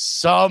have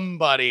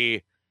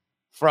somebody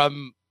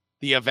from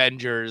the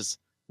Avengers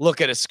look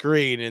at a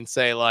screen and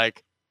say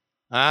like,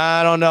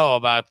 I don't know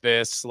about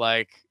this.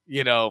 Like,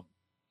 you know,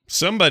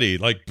 somebody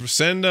like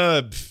send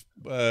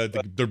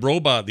the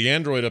robot, the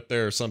android up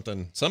there or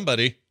something.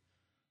 Somebody,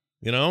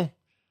 you know,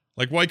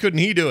 like why couldn't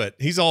he do it?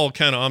 He's all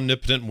kind of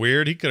omnipotent and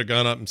weird. He could have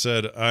gone up and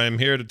said, I'm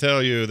here to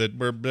tell you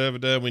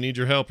that we need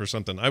your help or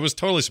something. I was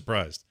totally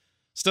surprised.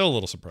 Still a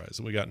little surprised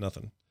that we got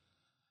nothing.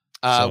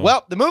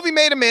 Well, the movie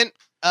made a mint,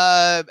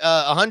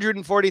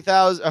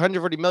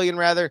 140 million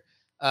rather,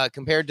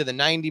 compared to the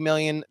 90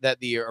 million that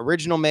the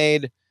original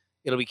made.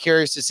 It'll be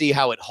curious to see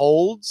how it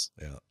holds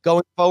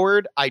going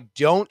forward. I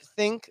don't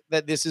think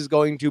that this is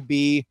going to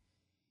be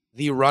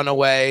the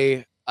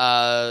runaway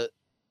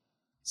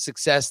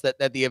success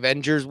that the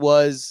Avengers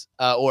was,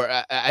 or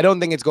I don't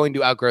think it's going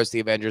to outgross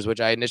the Avengers,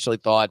 which I initially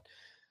thought,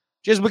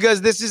 just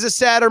because this is a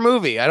sadder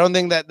movie. I don't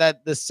think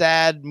that the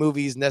sad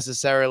movies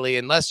necessarily,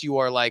 unless you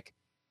are like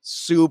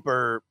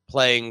super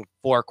playing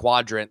 4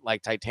 quadrant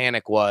like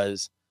Titanic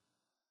was.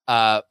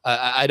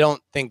 I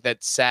don't think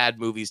that sad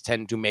movies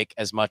tend to make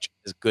as much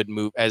as good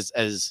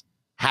as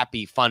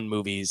happy, fun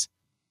movies.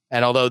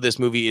 And although this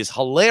movie is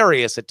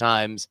hilarious at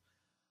times,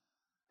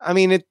 I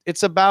mean,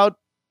 it's about,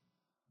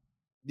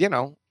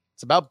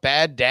 it's about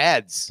bad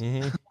dads.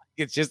 Mm-hmm.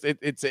 It's just,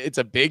 it's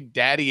a big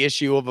daddy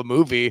issue of a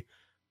movie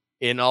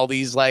in all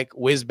these like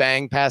whiz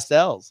bang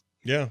pastels.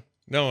 Yeah,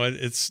 no,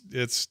 it's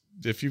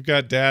if you've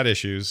got dad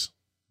issues,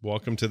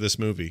 welcome to this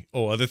movie.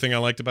 Oh, other thing I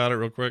liked about it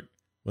real quick,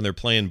 when they're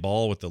playing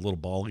ball with the little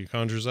ball he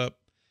conjures up.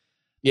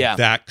 Yeah.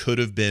 That could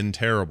have been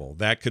terrible.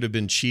 That could have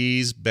been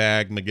cheese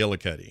bag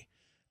McGillicuddy.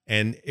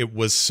 And it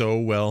was so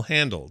well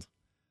handled.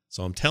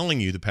 So I'm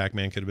telling you, the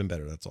Pac-Man could have been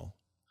better. That's all.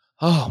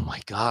 Oh my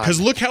God. Because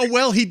look how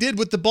well he did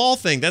with the ball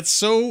thing. That's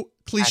so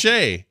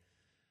cliche.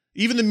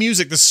 Even the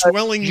music, the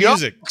swelling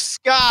music.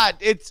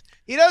 Scott,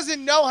 he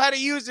doesn't know how to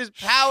use his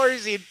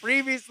powers. He had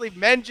previously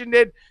mentioned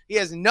it. He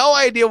has no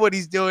idea what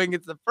he's doing.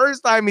 It's the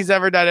first time he's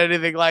ever done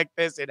anything like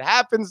this. It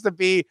happens to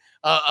be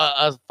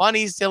a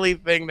funny, silly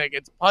thing that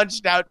gets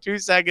punched out 2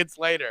 seconds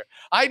later.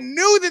 I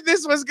knew that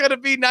this was going to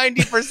be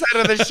 90%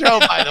 of the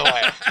show, by the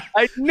way.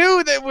 I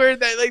knew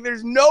that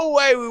there's no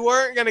way we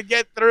weren't going to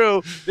get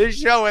through this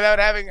show without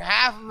having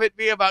half of it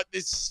be about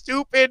this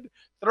stupid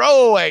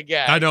throwaway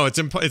gag. I know, it's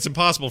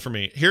impossible for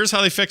me. Here's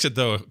how they fix it,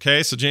 though,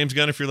 okay? So, James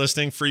Gunn, if you're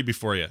listening, freebie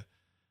for you.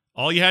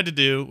 All you had to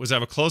do was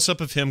have a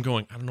close-up of him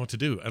going, I don't know what to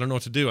do. I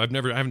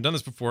haven't done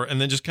this before. And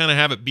then just kind of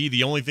have it be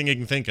the only thing he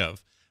can think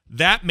of.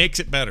 That makes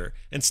it better.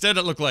 Instead,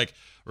 it looked like,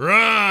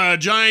 rah,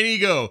 giant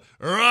ego,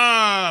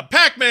 rah,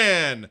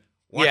 Pac-Man,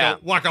 waka,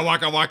 waka,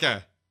 waka,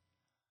 waka.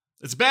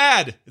 It's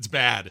bad. It's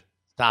bad.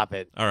 Stop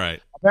it. All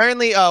right.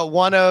 Apparently,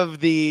 one of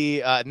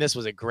the, and this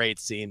was a great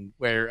scene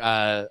where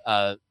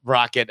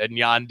Rocket and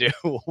Yondu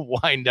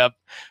wind up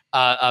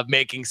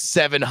making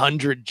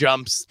 700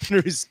 jumps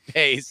through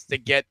space to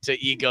get to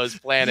Ego's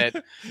planet.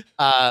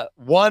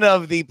 One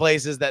of the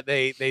places that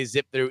they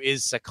zip through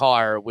is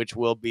Sakaar, which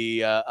will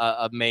be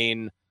a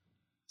main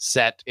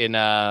set in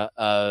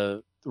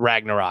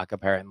Ragnarok,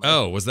 apparently.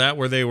 Oh, was that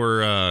where they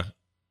were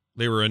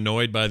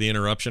annoyed by the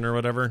interruption or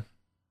whatever?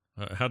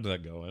 How did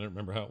that go? I don't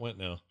remember how it went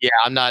now. Yeah,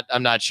 I'm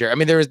not sure. I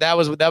mean, that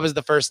was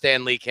the first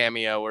Stan Lee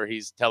cameo where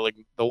he's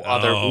telling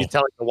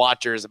the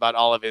watchers about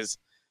all of his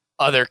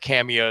other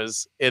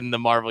cameos in the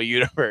Marvel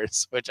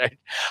universe, which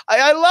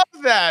I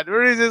love that.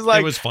 Where he's just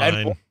like, it was fine.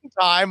 At one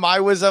time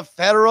I was a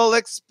Federal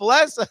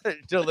Express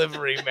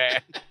delivery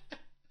man.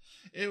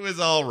 It was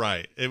all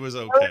right. It was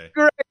okay. That was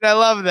great. I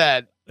love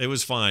that. It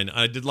was fine.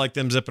 I did like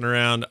them zipping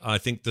around. I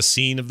think the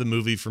scene of the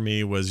movie for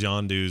me was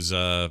Yondu's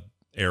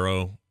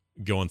arrow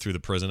going through the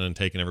prison and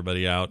taking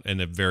everybody out in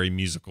a very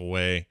musical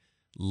way.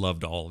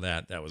 Loved all of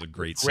that. That was a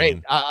great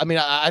scene. I mean,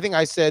 I think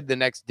I said the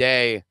next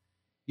day,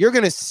 you're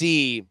going to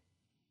see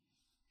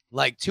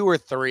like 2 or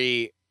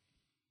 3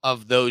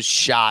 of those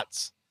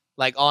shots,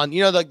 like on,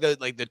 like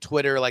the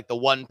Twitter, like the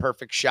one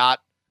perfect shot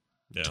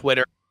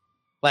Twitter.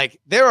 Like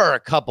there are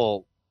a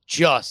couple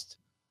just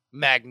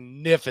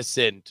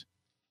magnificent,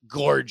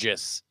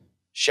 gorgeous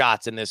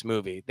shots in this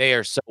movie. They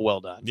are so well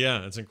done.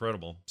 Yeah, it's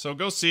incredible. So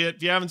go see it.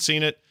 If you haven't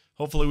seen it,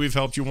 hopefully we've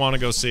helped you want to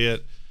go see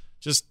it.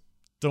 Just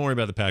don't worry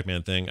about the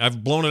Pac-Man thing.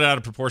 I've blown it out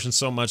of proportion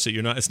so much that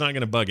it's not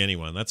going to bug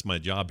anyone. That's my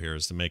job here,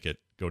 is to make it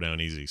go down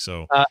easy.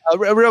 So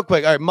real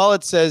quick. All right.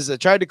 Mullet says, I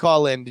tried to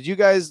call in. Did you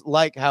guys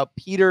like how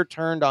Peter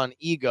turned on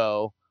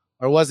Ego,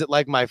 or was it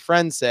like my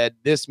friend said,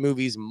 this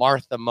movie's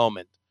Martha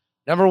moment?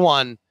 Number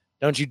one,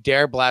 don't you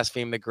dare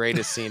blaspheme the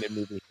greatest scene in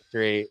movie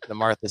history, the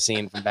Martha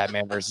scene from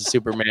Batman versus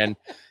Superman.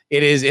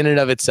 It is in and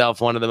of itself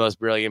one of the most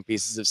brilliant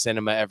pieces of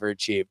cinema ever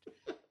achieved.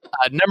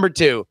 Number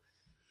two,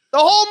 the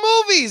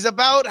whole movie's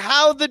about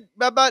how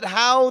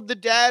the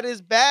dad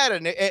is bad,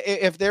 and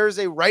if there's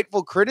a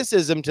rightful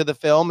criticism to the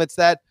film, it's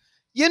that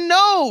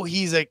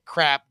he's a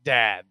crap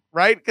dad,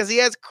 right? Because he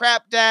has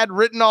crap dad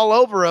written all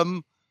over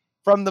him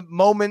from the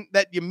moment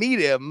that you meet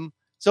him.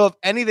 So if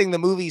anything, the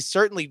movie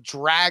certainly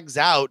drags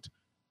out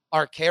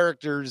our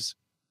characters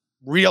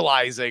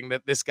realizing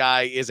that this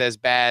guy is as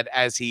bad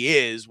as he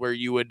is, where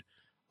you would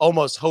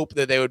almost hope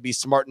that they would be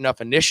smart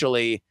enough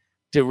initially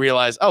to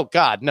realize, oh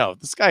God, no,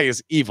 this guy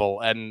is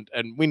evil, and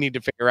we need to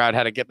figure out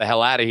how to get the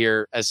hell out of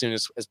here as soon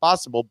as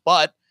possible.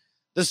 But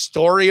the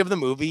story of the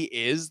movie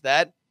is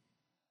that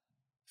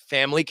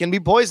family can be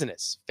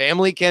poisonous.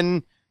 Family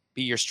can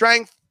be your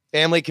strength.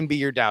 Family can be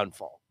your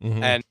downfall.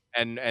 Mm-hmm.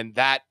 And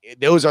that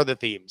those are the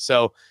themes.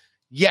 So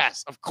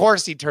yes, of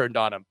course he turned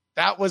on him.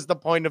 That was the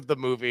point of the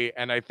movie.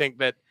 And I think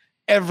that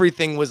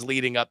everything was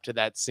leading up to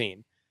that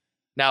scene.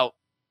 Now,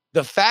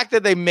 the fact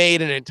that they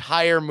made an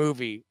entire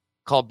movie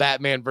called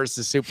Batman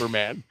versus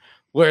Superman,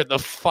 where the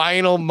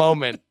final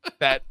moment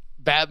that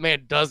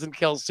Batman doesn't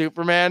kill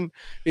Superman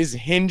is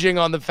hinging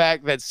on the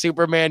fact that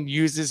Superman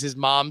uses his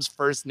mom's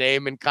first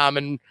name in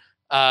common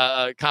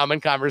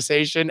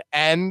conversation,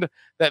 and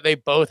that they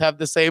both have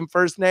the same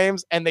first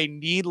names, and they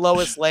need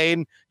Lois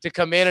Lane to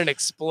come in and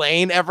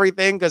explain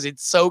everything because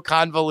it's so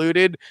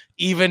convoluted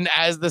even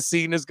as the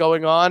scene is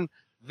going on.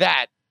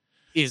 That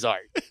is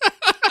art.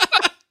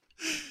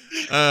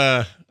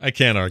 I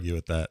can't argue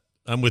with that.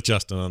 I'm with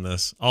Justin on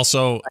this.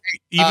 Also,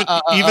 even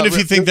if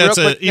you think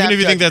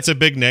that's a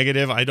big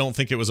negative, I don't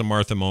think it was a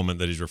Martha moment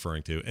that he's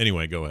referring to.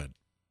 Anyway, go ahead.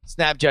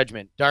 Snap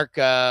judgment. Dark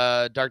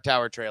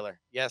Tower trailer.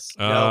 Yes.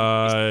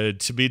 No.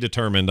 To be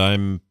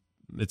determined.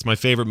 It's my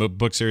favorite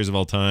book series of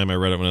all time. I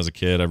read it when I was a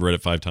kid. I've read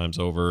it 5 times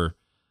over.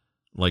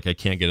 Like, I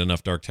can't get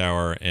enough Dark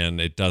Tower,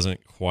 and it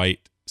doesn't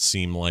quite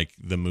seem like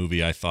the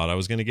movie I thought I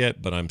was going to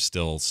get, but I'm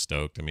still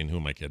stoked. I mean, who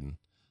am I kidding?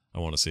 I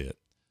want to see it.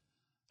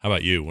 How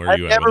about you? Where are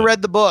you at? I've never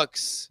read the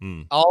books.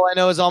 All I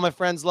know is all my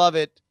friends love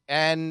it,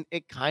 and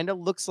it kind of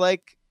looks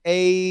like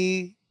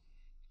a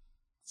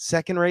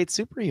second-rate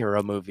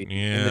superhero movie.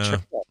 Yeah,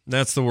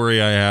 that's the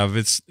worry I have.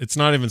 It's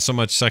not even so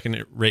much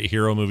second-rate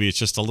hero movie. It's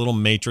just a little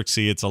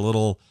Matrixy.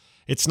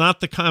 It's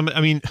not the common.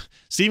 I mean,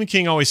 Stephen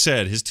King always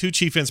said his 2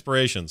 chief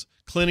inspirations: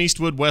 Clint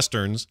Eastwood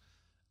westerns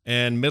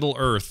and Middle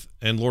Earth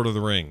and Lord of the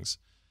Rings.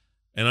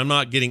 And I'm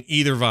not getting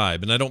either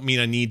vibe. And I don't mean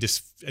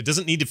it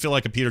doesn't need to feel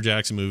like a Peter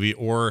Jackson movie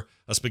or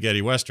a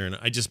spaghetti western.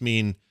 I just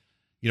mean,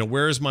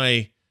 where's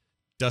my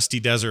dusty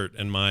desert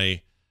and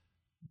my,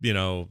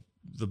 the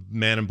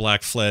man in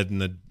black fled and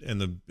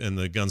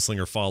the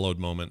gunslinger followed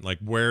moment? Like,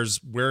 where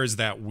is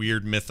that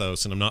weird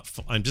mythos? And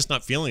I'm just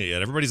not feeling it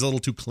yet. Everybody's a little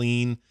too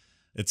clean.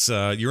 It's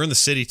you're in the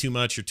city too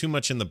much. You're too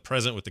much in the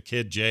present with the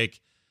kid,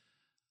 Jake.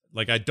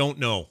 Like, I don't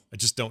know. I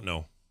just don't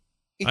know.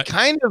 I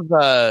kind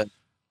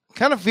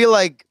of feel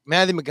like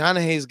Matthew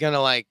McConaughey is gonna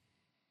like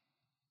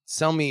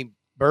sell me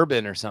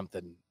bourbon or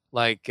something.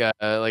 Like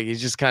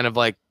he's just kind of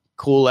like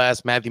cool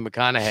ass Matthew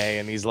McConaughey,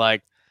 and he's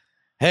like,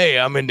 "Hey,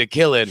 I'm into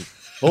killing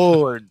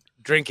or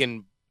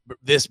drinking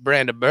this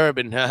brand of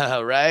bourbon,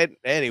 right?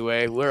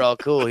 Anyway, we're all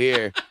cool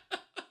here."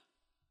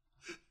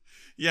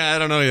 Yeah, I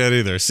don't know yet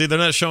either. See, they're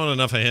not showing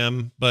enough of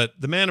him, but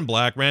the Man in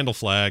Black, Randall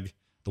Flagg,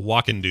 the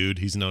walking dude,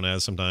 he's known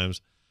as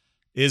sometimes,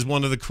 is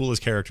one of the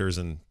coolest characters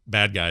and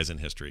bad guys in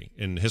history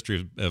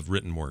of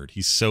written word.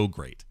 He's so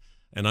great.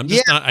 And I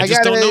just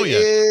don't know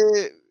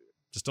yet.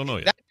 Just don't know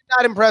yet. That did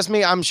not impress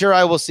me. I'm sure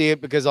I will see it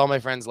because all my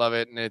friends love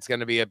it and it's going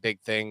to be a big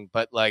thing.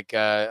 But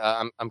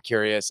I'm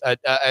curious.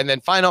 And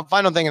then final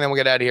thing, and then we'll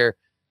get out of here.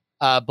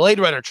 Blade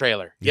Runner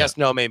trailer. Yeah. Yes,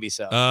 no, maybe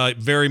so.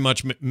 Very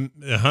much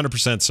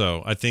 100%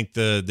 so. I think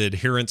the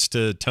adherence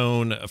to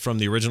tone from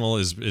the original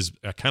is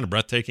kind of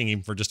breathtaking,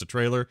 even for just a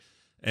trailer.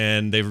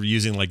 And they were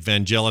using like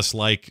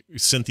Vangelis-like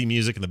synthy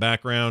music in the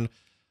background.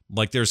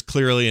 Like, there's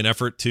clearly an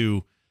effort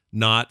to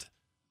not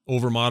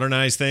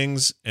over-modernize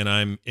things, and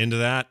I'm into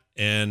that.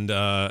 And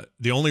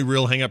the only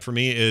real hang-up for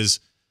me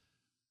is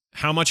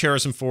how much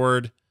Harrison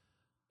Ford,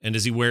 and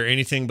does he wear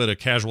anything but a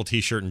casual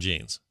T-shirt and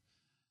jeans?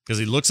 Because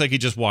he looks like he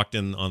just walked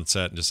in on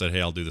set and just said,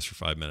 "Hey, I'll do this for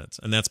 5 minutes,"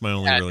 and that's my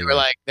only really.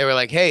 They were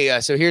like, "Hey,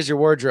 so here's your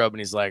wardrobe," and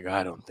he's like,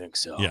 "I don't think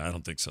so." Yeah, I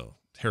don't think so.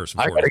 Harrison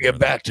Ford. I gotta get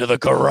back to the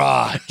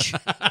garage.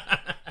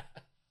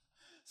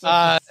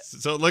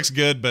 So it looks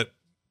good, but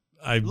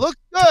looks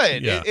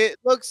good. Yeah. It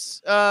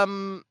looks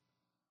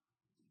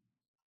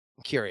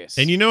curious.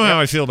 And you know how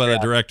I feel about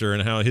that director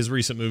and how his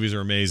recent movies are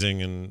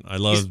amazing, and I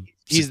love.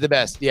 He's the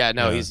best. Yeah,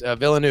 no, he's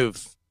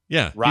Villeneuve.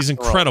 Yeah, he's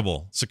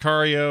incredible.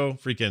 Sicario,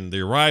 freaking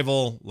The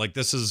Arrival. Like,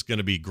 this is going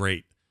to be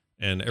great,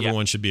 and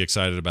everyone should be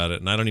excited about it.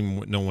 And I don't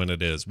even know when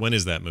it is. When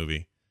is that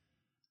movie?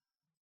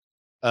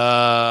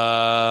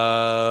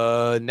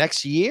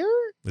 Next year?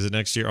 Is it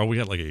next year? Oh, we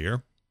got like a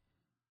year.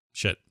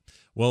 Shit.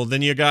 Well,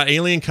 then you got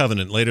Alien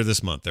Covenant later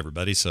this month,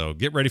 everybody. So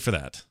get ready for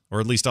that, or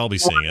at least I'll be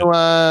seeing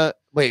it.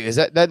 Wait, is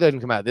that doesn't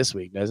come out this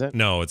week, does it?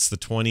 No, it's the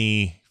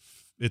 20.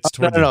 It's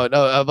 20.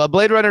 No.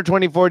 Blade Runner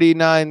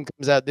 2049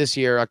 comes out this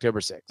year, October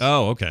 6th.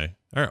 Oh, okay.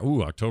 All right.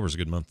 Ooh, October's a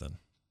good month then.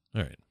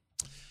 All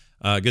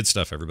right. Good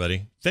stuff,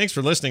 everybody. Thanks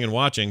for listening and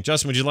watching.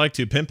 Justin, would you like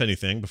to pimp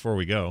anything before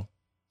we go?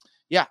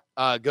 Yeah.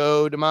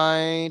 Go to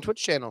my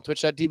Twitch channel,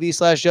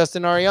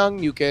 twitch.tv/Justin R. Young.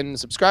 You can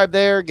subscribe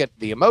there, get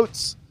the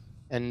emotes,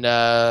 and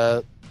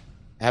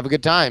have a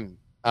good time.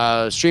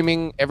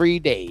 Streaming every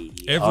day.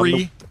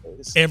 Every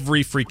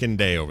freaking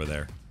day over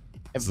there.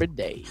 Every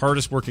day.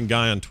 Hardest working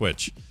guy on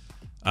Twitch.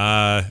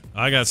 I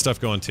got stuff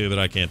going too, but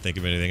I can't think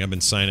of anything. I've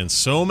been signing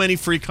so many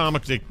free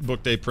comic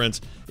book day prints.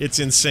 It's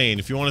insane.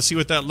 If you want to see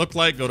what that looked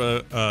like, go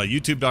to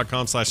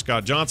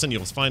youtube.com/Scott Johnson.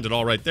 You'll find it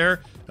all right there.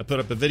 I put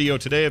up a video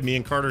today of me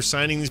and Carter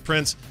signing these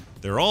prints.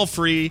 They're all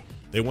free.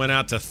 They went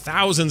out to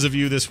thousands of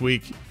you this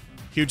week.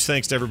 Huge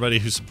thanks to everybody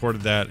who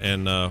supported that,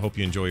 and hope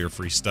you enjoy your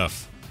free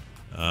stuff.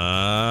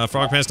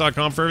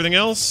 Frogpants.com for everything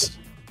else.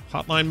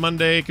 Hotline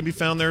Monday can be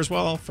found there as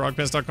well.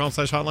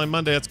 Frogpants.com/Hotline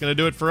Monday. That's going to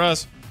do it for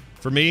us,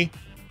 for me,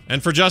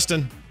 and for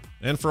Justin,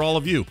 and for all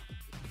of you.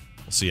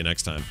 We'll see you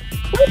next time.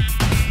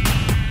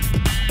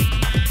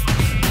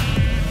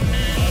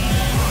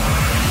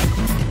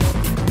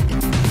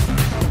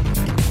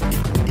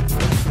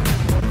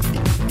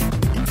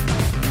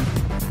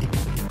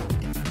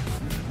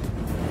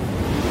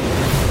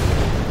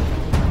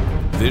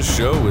 This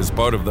show is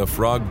part of the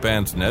Frog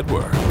Pants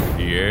Network.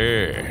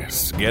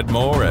 Yes. Get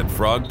more at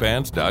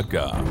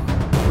frogpants.com.